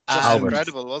just Albert.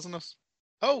 Incredible, wasn't it?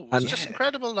 Oh, it was just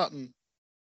incredible. Nothing.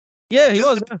 Yeah, he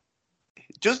was.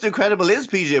 Just Incredible is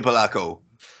PJ Palacco.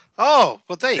 Oh,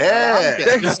 but there you go.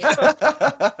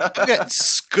 I'm getting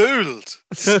schooled.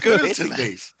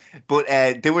 Basically. But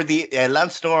they were the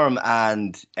Lance Storm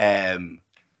and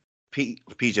PJ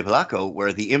Palacco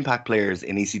were the Impact players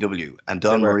in ECW, and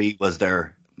Don Marie was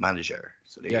their manager.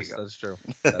 So there you go. That's true.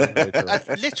 That's true.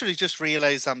 I've literally just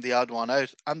realised I'm the odd one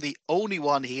out. I'm the only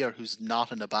one here who's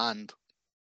not in a band.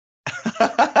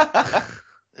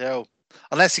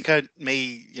 Unless you count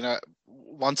me,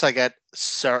 once I get a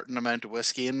certain amount of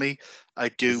whiskey in me, I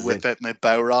do whip out my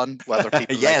Bowron, whether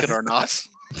people like it or not.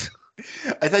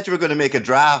 I thought you were going to make a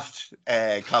draft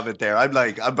comment there. I'm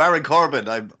Baron Corbin.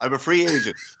 I'm a free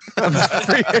agent.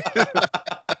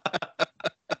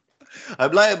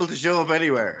 I'm liable to show up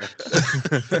anywhere.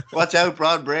 Watch out,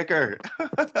 Braun Breaker.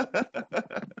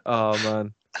 Oh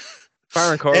man,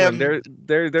 Baron Corbin.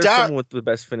 They're someone with the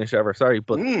best finish ever. Sorry,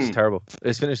 but it's terrible.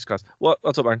 His finish is cost.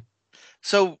 What's up, Baron?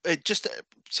 So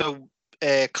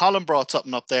Colin brought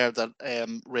something up there that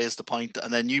raised the point,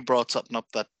 and then you brought something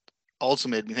up that also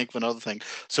made me think of another thing.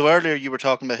 So earlier you were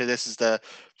talking about how this is the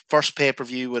first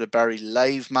pay-per-view with a Barry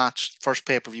live match, first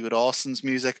pay-per-view with Austin's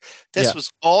music. This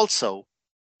was also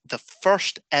the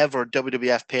first ever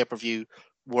WWF pay-per-view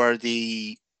where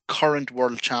the current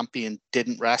world champion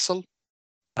didn't wrestle.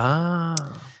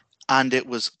 And it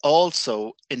was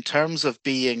also, in terms of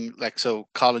being so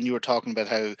Colin, you were talking about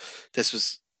how this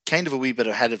was kind of a wee bit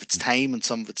ahead of its time and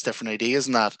some of its different ideas,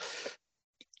 and that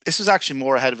this was actually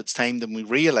more ahead of its time than we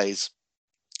realize,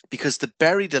 because the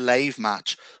Buried Alive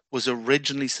match was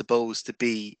originally supposed to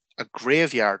be a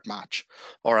graveyard match,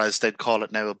 or as they'd call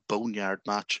it now, a boneyard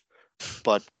match.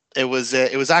 But it was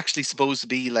actually supposed to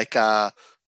be like a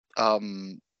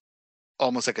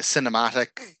almost like a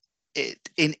cinematic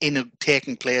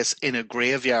taking place in a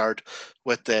graveyard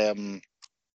with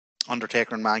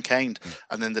Undertaker and Mankind,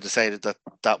 and then they decided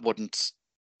that wouldn't,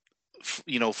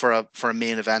 for a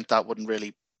main event, that wouldn't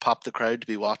really pop the crowd to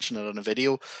be watching it on a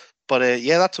video. But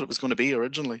that's what it was going to be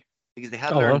originally. Because they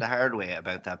had learned the hard way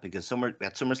about that, because at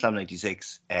SummerSlam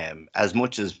 96, as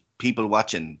much as people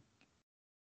watching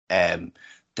the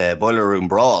Boiler Room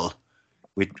Brawl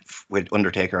with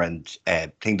Undertaker and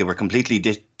thing, they were completely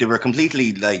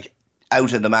like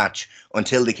out of the match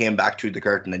until they came back through the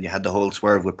curtain, and you had the whole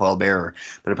swerve with Paul Bearer.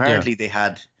 But apparently they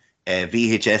had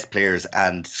VHS players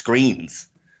and screens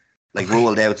like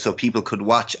rolled out so people could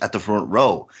watch at the front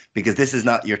row, because this is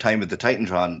not your time at the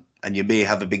Titantron, and you may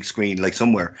have a big screen like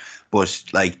somewhere, but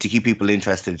like to keep people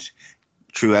interested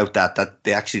throughout that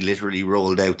they actually literally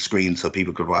rolled out screens so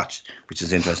people could watch, which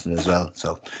is interesting as well.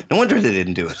 So no wonder they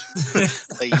didn't do it.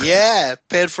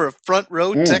 Paid for a front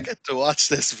row ticket to watch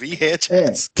this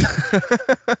VHS.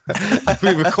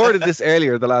 We recorded this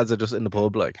earlier. The lads are just in the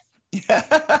pub,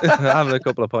 having a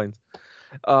couple of pints.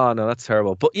 Oh no, that's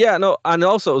terrible. But and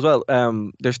also as well,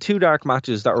 there's two dark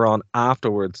matches that were on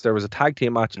afterwards. There was a tag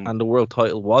team match, and the world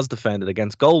title was defended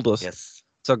against Goldust. Yes.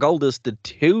 So Goldust did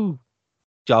two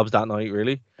jobs that night,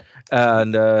 really,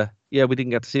 and we didn't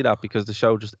get to see that because the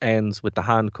show just ends with the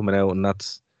hand coming out, and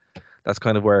that's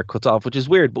kind of where it cuts off, which is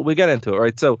weird. But we'll get into it,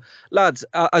 right? So, lads,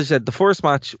 as I said, the first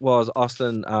match was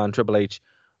Austin and Triple H.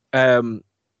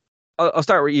 I'll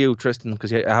start with you, Tristan,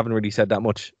 because I haven't really said that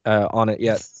much on it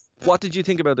yet. What did you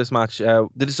think about this match?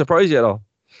 Did it surprise you at all?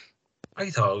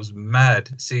 I thought it was mad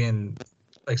seeing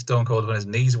Stone Cold when his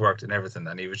knees worked and everything,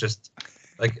 and he was just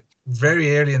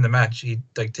very early in the match, he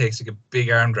takes a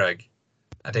big arm drag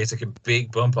and takes a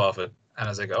big bump off it, and I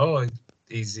was like, oh,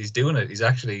 he's doing it. He's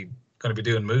actually going to be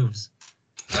doing moves.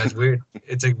 And it's weird.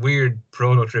 It's a weird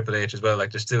proto Triple H as well.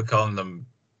 They're still calling them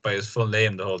by his full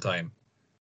name the whole time,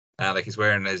 and he's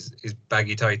wearing his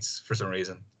baggy tights for some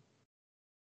reason.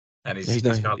 And he's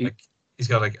got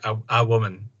a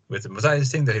woman with him. Was that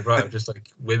his thing that he brought up? Just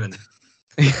women.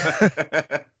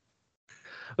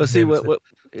 Well, see, what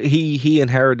he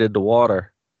inherited the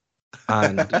water,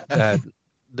 and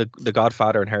the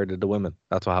Godfather inherited the women.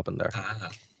 That's what happened there.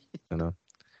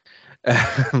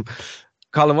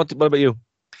 Colin, what about you?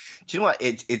 Do you know what?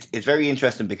 It's very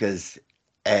interesting because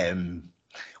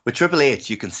with Triple H,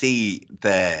 you can see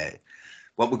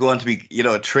what would go on to be,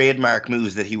 trademark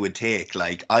moves that he would take.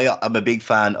 I'm a big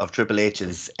fan of Triple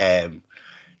H's.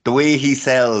 The way he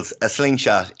sells a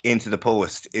slingshot into the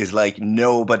post is like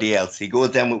nobody else. He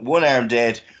goes down with one arm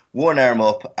dead, one arm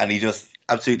up, and he just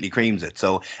absolutely creams it.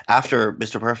 So after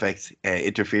Mr. Perfect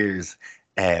interferes,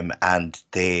 and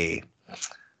they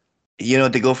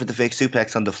go for the fake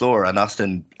suplex on the floor, and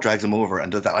Austin drags him over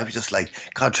and does that. I was just like,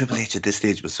 God, Triple H at this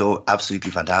stage was so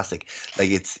absolutely fantastic. Like,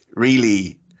 it's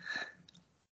really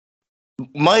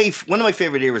one of my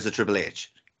favorite eras of Triple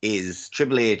H is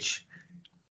Triple H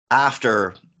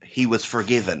after he was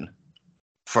forgiven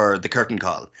for the curtain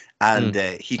call. And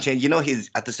he changed,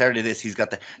 he's at the start of this, he's got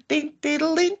the ding,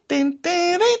 diddle, ding, ding,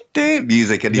 ding, ding, ding,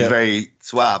 music, and he's very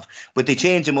suave. But they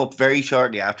change him up very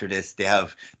shortly after this. They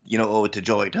have, Ode to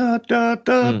Joy, da, da,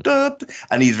 da, da,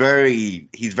 and he's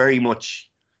very much,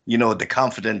 the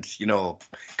confident,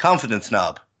 confident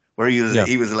snob, where he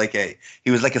was like a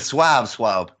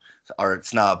suave or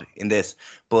snob in this.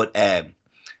 But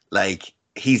like,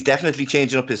 he's definitely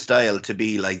changing up his style to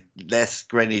be like less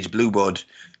Greenwich Blue Blood,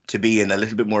 to be in a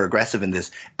little bit more aggressive in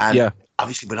this. And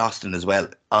obviously with Austin as well.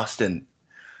 Austin,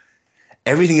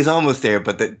 everything is almost there,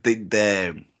 but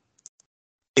the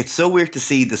it's so weird to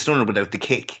see the stunner without the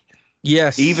kick.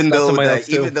 Yes. Even though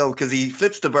because he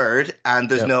flips the bird and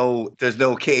there's no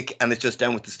kick, and it's just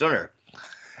down with the stunner.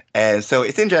 And so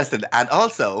it's interesting. And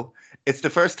also it's the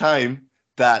first time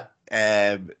that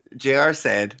JR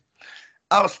said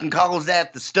Austin calls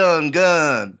that the stun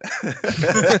gun.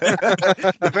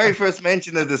 The very first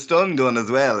mention of the stun gun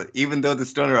as well, even though the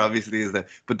stunner obviously is there.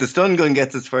 But the stun gun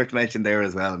gets its first mention there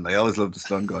as well, and I always love the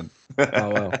stun gun. Oh,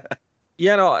 wow.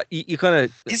 Yeah, no, you kind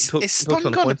of... Is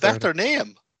stun gun a better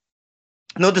name?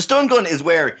 No, the stun gun is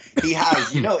where he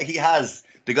has...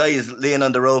 The guy is laying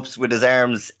on the ropes with his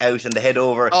arms out and the head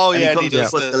over. Oh, and yeah. He comes and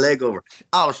puts the leg over.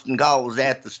 Austin calls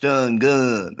that the stun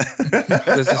gun.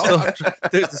 There's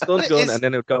the stun gun, and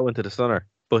then it would go into the stunner.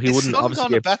 But he wouldn't stun obviously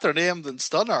gun a better name than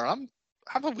stunner? I'm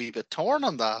a wee bit torn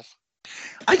on that.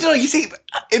 I don't know. You see,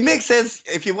 it makes sense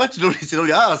if you watch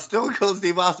WCW. Stone Cold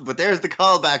Steve Austin. But there's the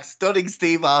callback, stunning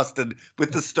Steve Austin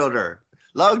with the stunner.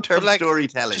 Long-term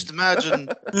storytelling. Just imagine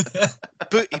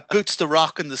he boots the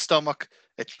Rock in the stomach.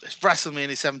 It's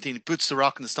WrestleMania 17. He boots the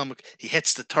Rock in the stomach. He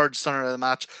hits the third stunner of the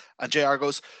match, and JR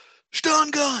goes,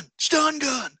 "Stun gun, stun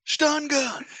gun, stun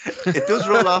gun." It does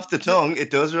roll off the tongue.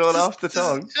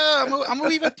 Yeah, I'm a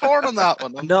wee bit torn on that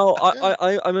one.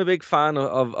 I'm a big fan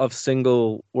of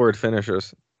single word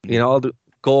finishers. All the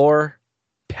gore,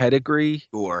 pedigree.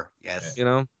 Gore, yes.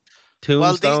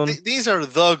 Tombstone. Well, these are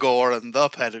the gore and the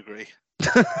pedigree.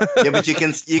 Yeah, but you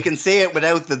can say it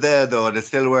without the though, and it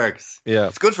still works. Yeah,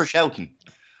 it's good for shouting.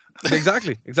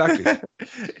 Exactly.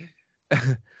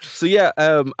 So yeah,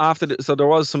 so there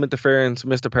was some interference.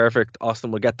 Mr. Perfect, Austin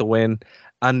will get the win,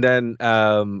 and then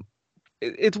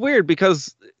it's weird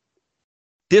because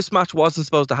this match wasn't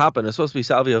supposed to happen. It's supposed to be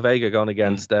Savio Vega going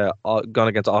against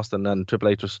Austin, and Triple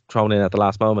H was thrown in at the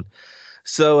last moment.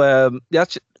 So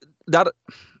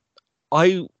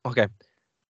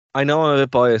I know I'm a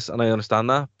bit biased, and I understand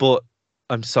that, but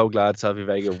I'm so glad Savio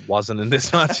Vega wasn't in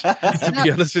this match. To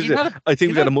be honest with you, I think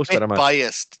we got a much better match.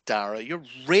 Biased, Dara. You're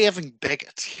raving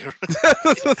bigot. You're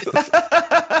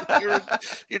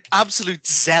an absolute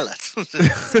zealot.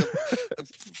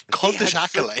 Cultish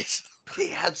acolyte. They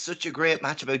had such a great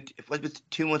match about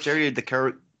 2 months earlier, the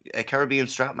Caribbean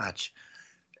strap match.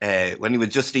 When he was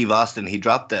just Steve Austin, he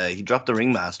dropped the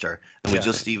ringmaster and was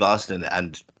just Steve Austin,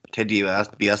 and Ted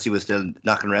DiBiase was still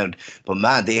knocking around. But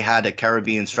man, they had a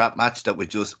Caribbean strap match that was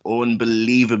just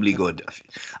unbelievably good.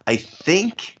 I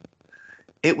think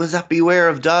it was at Beware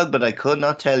of Dog, but I could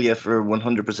not tell you for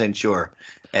 100% sure.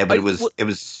 But it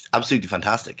was absolutely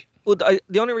fantastic. Well,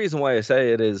 the only reason why I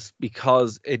say it is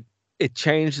because it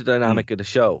changed the dynamic of the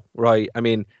show, right? I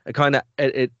mean,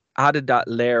 it added that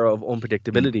layer of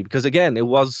unpredictability because again, it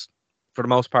was for the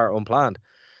most part unplanned,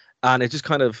 and it just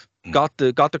kind of got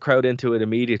the crowd into it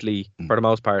immediately for the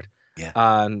most part. Yeah,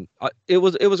 and it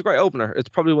was a great opener. It's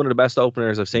probably one of the best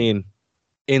openers I've seen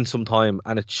in some time,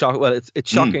 and it's shocking. Well, it's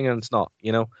shocking and it's not,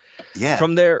 Yeah.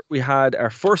 From there, we had our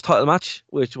first title match,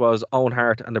 which was Owen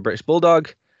Hart and the British Bulldog,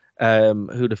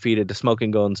 who defeated the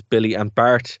Smoking Guns, Billy and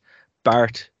Bart.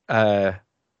 Bart,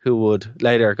 who would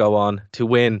later go on to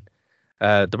win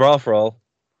the Brawl for All,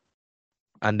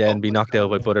 and then be knocked out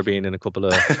by Butterbean in a couple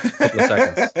of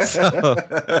seconds. So.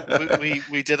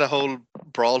 We did a whole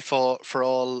Brawl for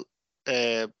All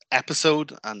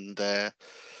episode, and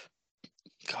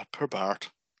God, poor Bart.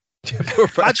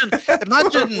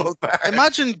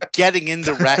 Imagine getting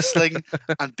into wrestling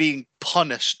and being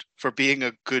punished for being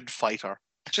a good fighter.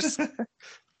 Just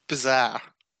bizarre.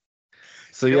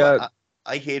 So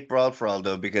I hate Brawl for All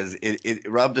though because it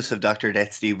robbed us of Dr.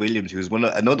 Death Steve Williams, who was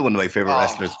another one of my favorite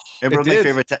wrestlers.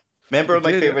 Member of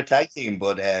my favorite tag team,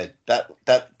 but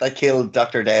that killed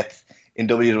Dr. Death in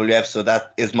WWF. So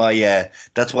that is my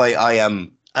that's why I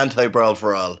am anti-Brawl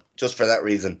for All, just for that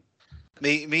reason.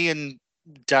 Me and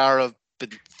Dara have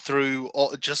been through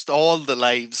all the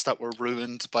lives that were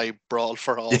ruined by Brawl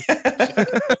for All.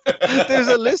 There's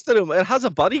a list of them. It has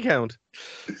a body count.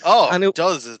 Oh, and it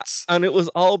does. And it was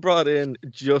all brought in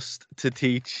just to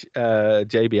teach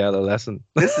JBL a lesson.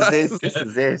 This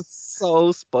is it.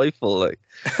 So spiteful, like.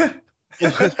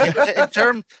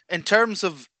 in terms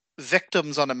of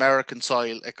victims on American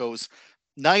soil, it goes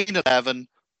 9/11,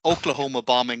 Oklahoma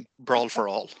bombing, Brawl for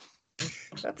All.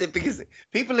 That's it, because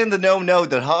people in the know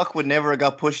that Hawk would never have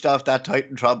got pushed off that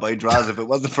Titantron by Droz if it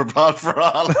wasn't for Brawl for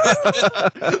All.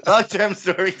 Long-term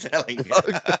storytelling.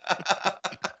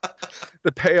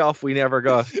 The payoff we never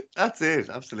got. That's it,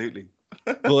 absolutely.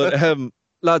 But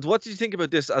lads, what did you think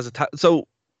about this as a so?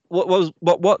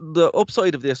 What the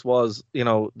upside of this was,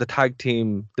 the tag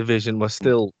team division was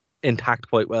still intact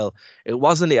quite well. It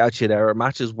wasn't the Attitude Era.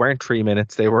 Matches weren't 3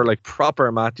 minutes. They were like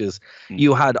proper matches.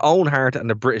 You had Owen Hart and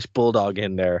the British Bulldog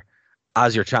in there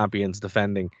as your champions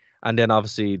defending. And then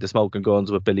obviously the Smoking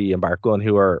Guns with Billy and Bart Gunn,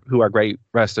 who are great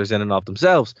wrestlers in and of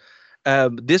themselves.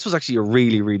 This was actually a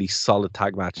really, really solid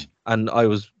tag match. And I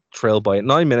was thrilled by it.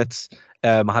 9 minutes.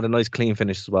 I had a nice clean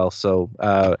finish as well. So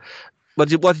what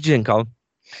did you think, Colin?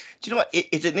 Do you know what?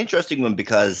 It's an interesting one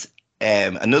because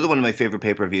another one of my favorite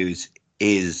pay-per-views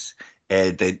is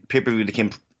the pay-per-view that came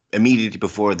immediately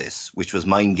before this, which was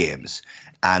Mind Games.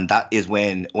 And that is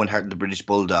when Owen Hart and the British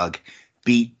Bulldog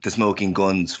beat the Smoking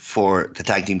Guns for the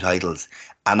tag team titles.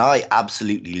 And I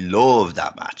absolutely love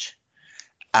that match.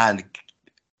 And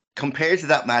compared to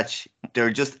that match,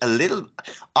 they're just a little...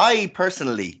 I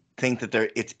personally think that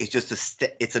it's just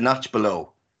it's a notch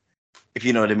below, if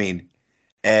you know what I mean.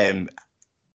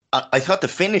 I thought the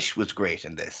finish was great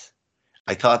in this.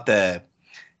 I thought the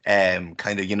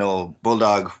kind of,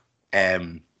 Bulldog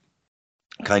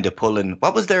kind of pulling.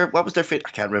 What was their fit? I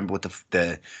can't remember what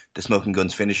the Smoking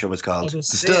Guns finisher was called. The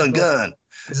Stun Gun.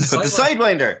 The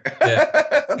Sidewinder.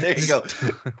 Yeah. There you go.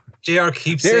 JR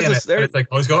keeps saying it. It's like,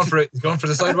 he's going for it. He's going for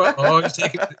the Sidewinder. Oh, he's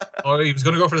taking. Oh, he was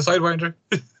going to go for the Sidewinder.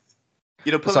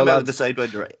 Pulling out the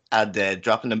Sidewinder and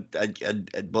dropping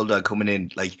a Bulldog coming in,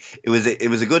 like it was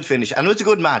a good finish and it was a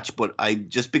good match. But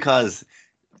because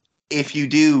if you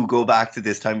do go back to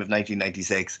this time of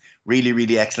 1996, really,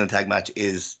 really excellent tag match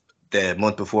is the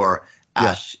month before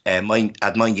at Mind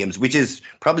Games, which is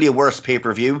probably a worse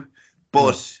pay-per-view,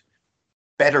 but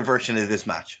better version of this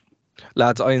match.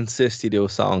 Lads, I insist you do a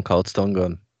song called Stun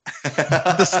Gun.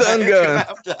 The Stun Gun.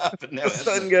 The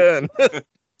Stun Gun.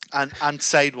 And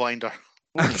Sidewinder.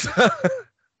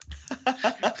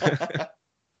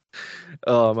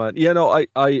 Oh man,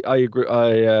 I agree.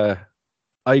 I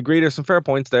agree. There's some fair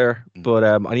points there, but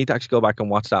I need to actually go back and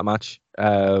watch that match.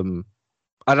 And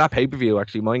that pay per view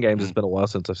actually, Mind Games has been a while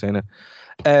since I've seen it.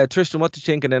 Tristan, what did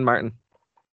you think? And then Martin.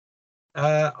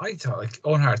 I thought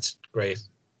Owen Hart's great.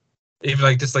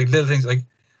 Even just little things I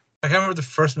can't remember the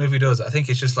first move he does. I think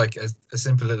it's just a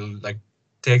simple little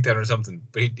takedown or something,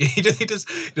 but he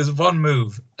does one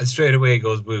move and straight away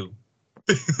goes woo.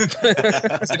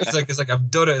 it's like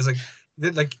I've done it.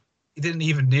 It's like he didn't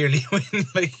even nearly win.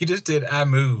 He just did a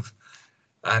move,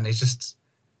 and it's just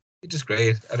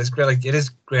great. And it's great. It is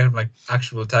great having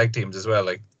actual tag teams as well.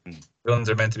 Guns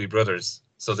are meant to be brothers,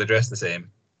 so they dress the same.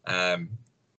 And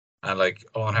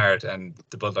Owen Hart and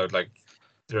the Bulldog,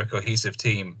 they're a cohesive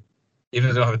team, even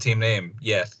though they don't have a team name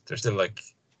yet. They're still like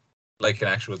an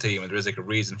actual team, and there is a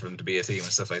reason for them to be a team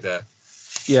and stuff like that.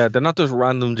 Yeah, they're not just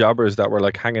random jobbers that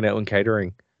were hanging out in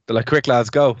catering. They're like, quick lads,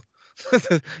 go.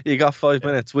 You got 5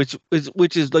 minutes, which is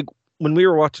when we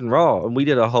were watching Raw and we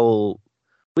did a whole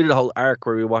arc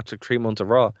where we watched 3 months of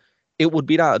Raw. It would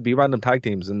be that, it'd be random tag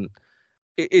teams, and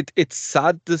it's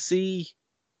sad to see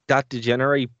that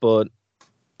degenerate, but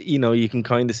you can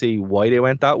kind of see why they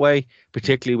went that way,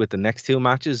 particularly with the next two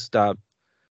matches that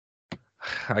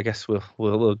I guess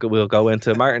we'll go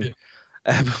into. Martin.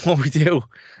 Before we do,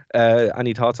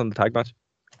 any thoughts on the tag match?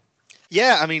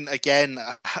 Yeah, I mean, again,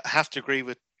 I have to agree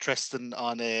with Tristan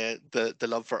on the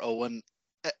love for Owen.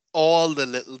 All the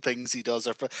little things he does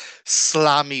are for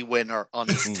slammy winner on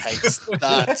his text.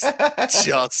 That's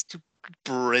just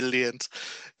brilliant.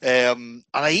 And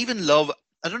I even love,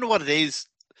 I don't know what it is,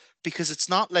 because it's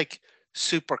not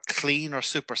super clean or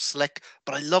super slick,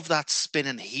 but I love that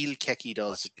spinning heel kick he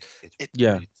does. It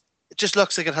just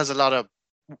looks like it has a lot of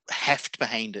heft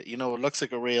behind it. It looks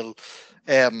like a real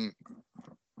the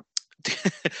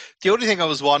only thing I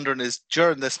was wondering is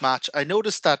during this match I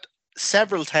noticed that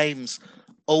several times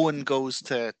Owen goes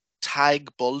to tag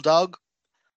Bulldog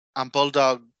and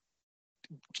Bulldog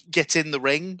gets in the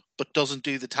ring but doesn't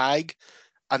do the tag,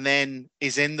 and then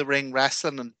is in the ring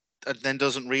wrestling and then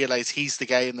doesn't realize he's the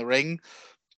guy in the ring.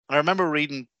 And I remember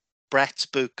reading Brett's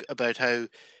book about how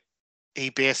he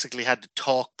basically had to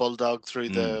talk Bulldog through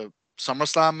the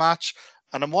SummerSlam match.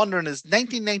 And I'm wondering, is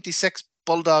 1996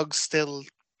 Bulldog still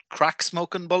crack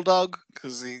smoking Bulldog?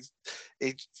 Because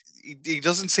he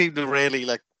doesn't seem to really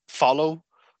like follow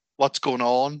what's going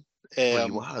on. Well,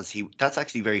 he was. That's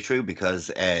actually very true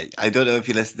because I don't know if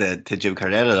you listen to Jim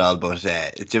Cornette at all, but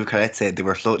Jim Cornette said they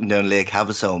were floating down Lake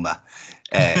Havassoma.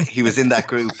 He was in that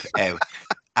group,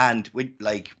 and with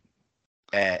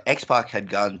X-Pac had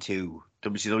gone to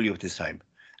WCW at this time,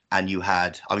 and you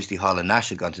had obviously Hall and Nash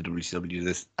had gone to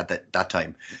WCW at that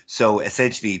time. So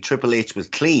essentially, Triple H was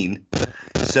clean.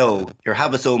 So your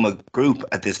Havassoma group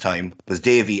at this time was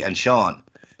Davey and Sean.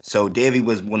 So Davey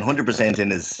was 100%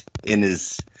 in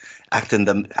his acting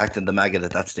the maggot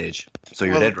at that stage. So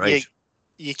you're dead right.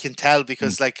 You can tell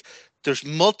because there's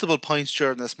multiple points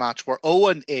during this match where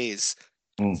Owen is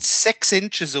 6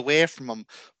 inches away from him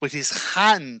with his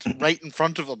hand right in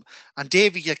front of him, and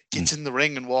Davey gets in the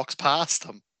ring and walks past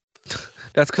him.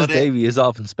 That's because Davey is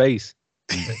off in space.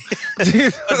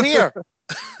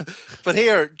 But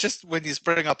here, just when you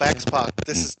bring up X-Pac,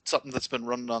 this is something that's been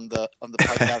running on the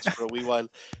podcast for a wee while.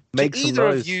 Make some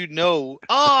noise. Of you know?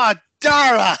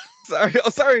 Dara! Sorry.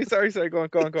 Go on.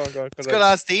 I was going to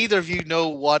ask, do either of you know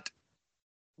what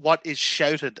is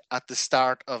shouted at the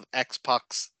start of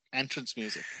X-Pac's entrance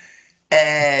music?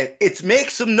 It's make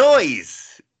some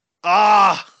noise.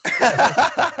 But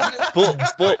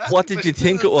what did you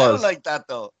think it was? Sound like that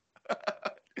though.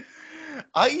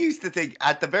 I used to think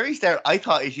at the very start, I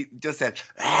thought he just said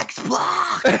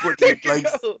X-Pac,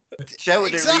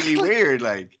 shouted it really weird,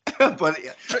 like. But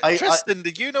Tristan,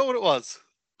 did you know what it was?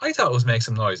 I thought it was make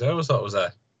some noise. I always thought it was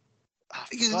that.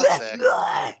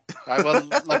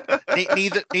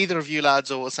 Neither of you lads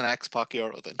owe us an X-Pac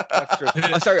euro then. That's true.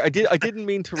 I'm sorry, I didn't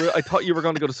mean to. I thought you were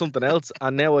going to go to something else,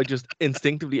 and now I just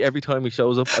instinctively every time he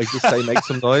shows up, I just say make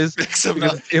some noise. It's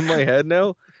in my head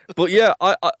now. But yeah,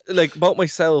 I like both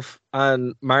myself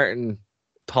and Martin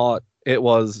thought it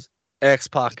was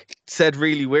X-Pac said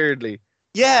really weirdly.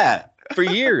 Yeah, for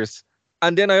years,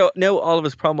 and then now all of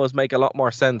his promos make a lot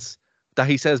more sense. That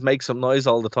he says make some noise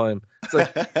all the time. It's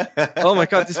like, oh my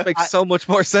god, this makes so much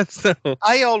more sense now.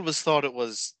 I always thought it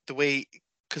was the way,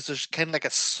 because there's kind of like a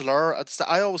slur.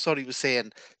 I always thought he was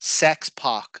saying sex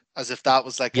Pac, as if that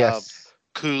was like a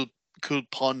cool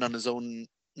pun on his own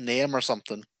name or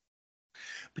something.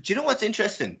 But you know what's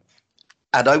interesting?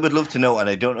 And I would love to know, and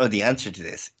I don't know the answer to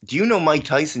this. Do you know Mike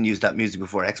Tyson used that music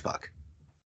before X-Pac?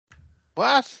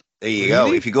 What? There you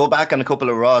go. If you go back on a couple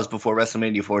of Raws before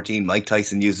WrestleMania 14, Mike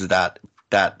Tyson uses that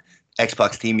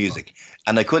X-Pac's theme music.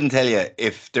 And I couldn't tell you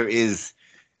if there is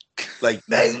like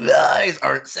nice noise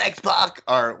or Sex-Pac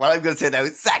or what I'm going to say now,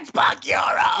 Sex-Pac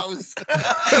Euros.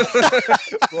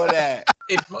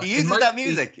 But he uses that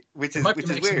music, which is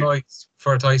weird. Noise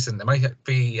for Tyson. It might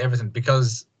be everything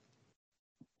because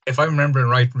if I'm remembering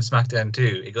right from SmackDown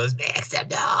 2, it goes, make some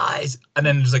noise. And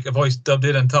then there's like a voice dubbed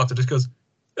in on top that just goes,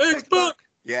 X-Pac.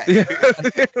 Yeah. And then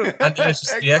it's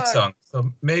just the X song.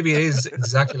 So maybe it is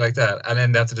exactly like that. And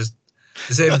then they have to just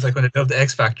the same as like when they dubbed the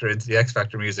X Factor into the X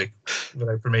Factor music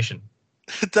without permission.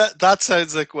 That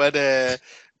sounds like when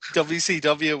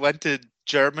WCW went to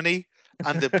Germany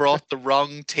and they brought the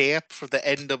wrong tape for the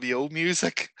NWO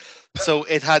music. So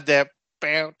it had the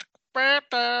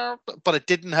but it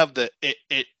didn't have the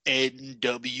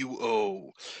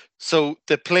NWO. So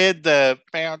they played the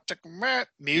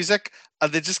music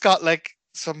and they just got like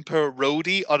some poor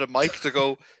roadie on a mic to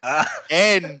go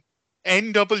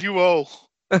NWO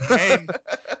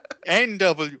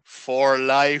NW for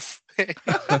life.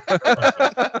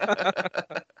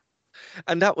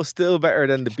 And that was still better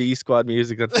than the B Squad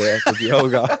music that the NWO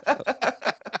got.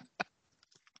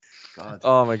 God.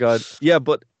 Oh my god. Yeah,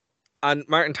 but and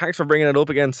Martin, thanks for bringing it up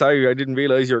again. Sorry, I didn't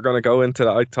realize you were going to go into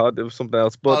that. I thought it was something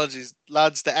else. But apologies,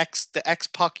 lads. The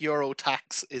X-Pac Euro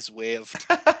tax is waived.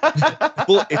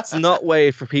 But it's not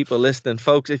waived for people listening,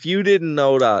 folks. If you didn't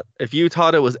know that, if you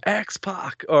thought it was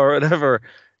X-Pac or whatever,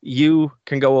 you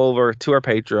can go over to our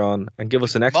Patreon and give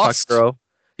us an X-Pac Euro.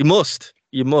 You must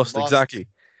exactly.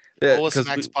 Owe us an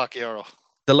X-Pac Euro.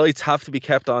 The lights have to be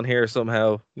kept on here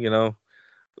somehow. You know,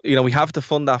 we have to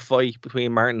fund that fight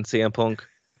between Martin and CM Punk.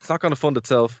 It's not going to fund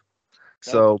itself.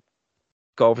 No. So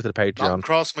go over to the Patreon. Not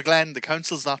Cross McGlenn, the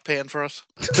council's not paying for it.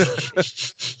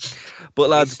 But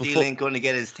lads, he still ain't going to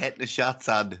get his tetanus shots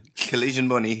on collision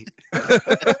money.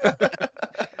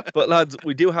 But lads,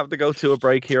 we do have to go to a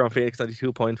break here on Phoenix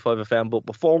 92.5 FM. But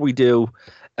before we do,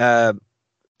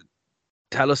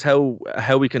 tell us how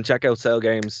we can check out Cell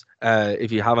Games,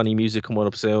 if you have any music coming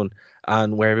up soon,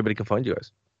 and where everybody can find you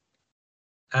guys.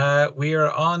 We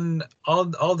are on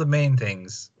all the main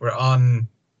things. We're on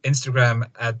Instagram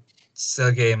at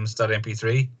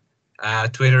cellgames.mp3.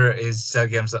 Twitter is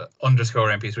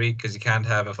cellgames_mp3 because you can't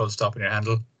have a full stop in your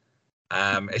handle.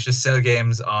 It's just Cell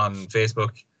Games on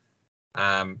Facebook.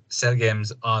 Cell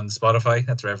Games on Spotify.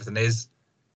 That's where everything is.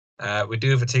 We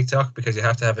do have a TikTok because you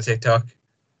have to have a TikTok.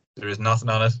 There is nothing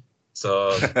on it,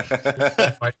 so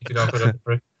you don't put up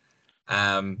for it.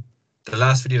 The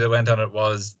last video that went on it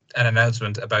was an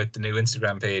announcement about the new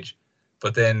Instagram page,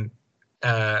 but then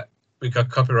we got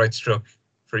copyright struck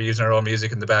for using our own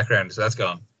music in the background, so that's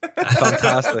gone.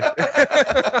 Fantastic.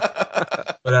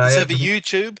 But so the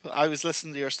YouTube, I was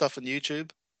listening to your stuff on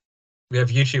YouTube. We have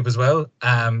YouTube as well.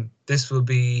 This will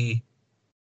be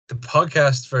the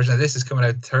podcast version of this is coming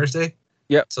out Thursday.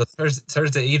 Yeah. So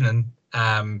Thursday evening,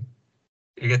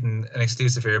 you're getting an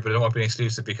exclusive here, but it won't be an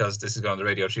exclusive because this is going on the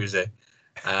radio Tuesday.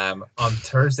 On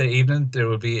Thursday evening, there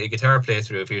will be a guitar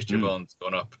playthrough of Here's to Your Bones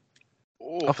going up.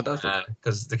 Oh, fantastic.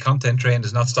 Because the content train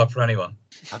does not stop for anyone.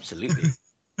 Absolutely.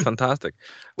 Fantastic.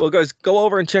 Well, guys, go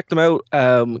over and check them out.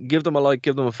 Give them a like,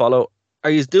 give them a follow. Are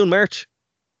you doing merch?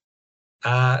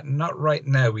 Not right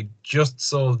now. We just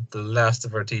sold the last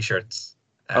of our t-shirts.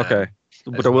 Okay.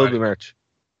 But there will be merch.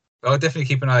 I'll definitely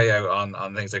keep an eye out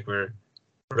on things. Like we're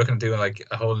looking at doing like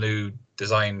a whole new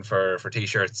design for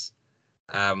t-shirts.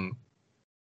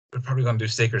 We're probably going to do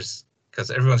stickers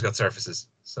because everyone's got Surfaces.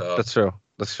 So That's true.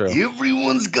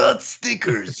 Everyone's got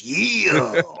stickers.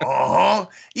 Yeah. Uh-huh.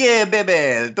 Yeah,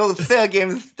 baby. Those Cell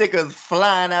Games stickers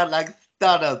flying out like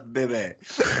stardust, baby.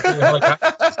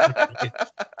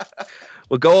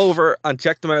 Well, go over and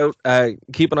check them out.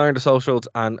 Keep an eye on the socials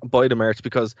and buy the merch,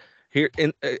 because here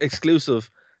in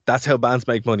exclusive, that's how bands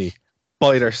make money.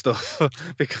 Buy their stuff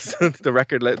because the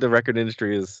record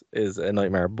industry is a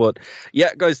nightmare. But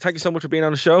yeah, guys, thank you so much for being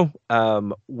on the show.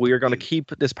 We are going to keep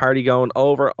this party going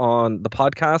over on the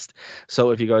podcast.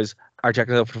 So if you guys are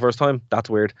checking it out for the first time,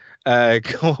 that's weird.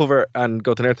 Go over and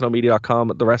go to nerdtoknowmedia.com,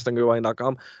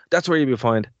 thewrestlingrewind.com. That's where you will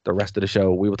find the rest of the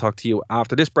show. We will talk to you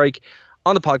after this break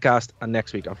on the podcast and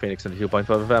next week on Phoenix 92.5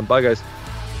 FM. Bye, guys.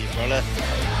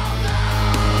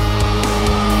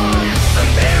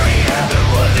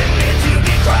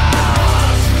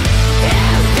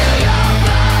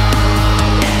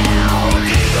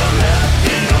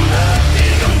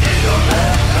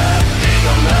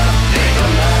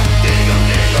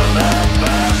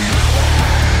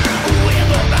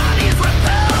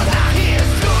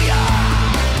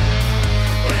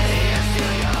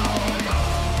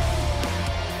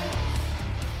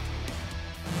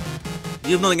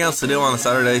 You have nothing else to do on a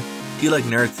Saturday? Do you like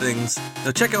nerd things?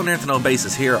 Now check out Nerd to Know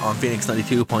Basis here on Phoenix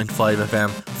 92.5 FM,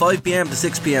 5 PM to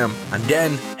 6 PM, and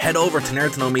then head over to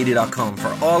nerdtoknowmedia.com for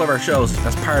all of our shows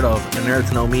as part of the Nerd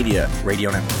to Know Media Radio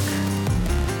Network.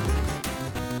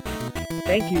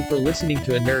 Thank you for listening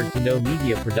to a Nerd to Know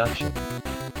Media production.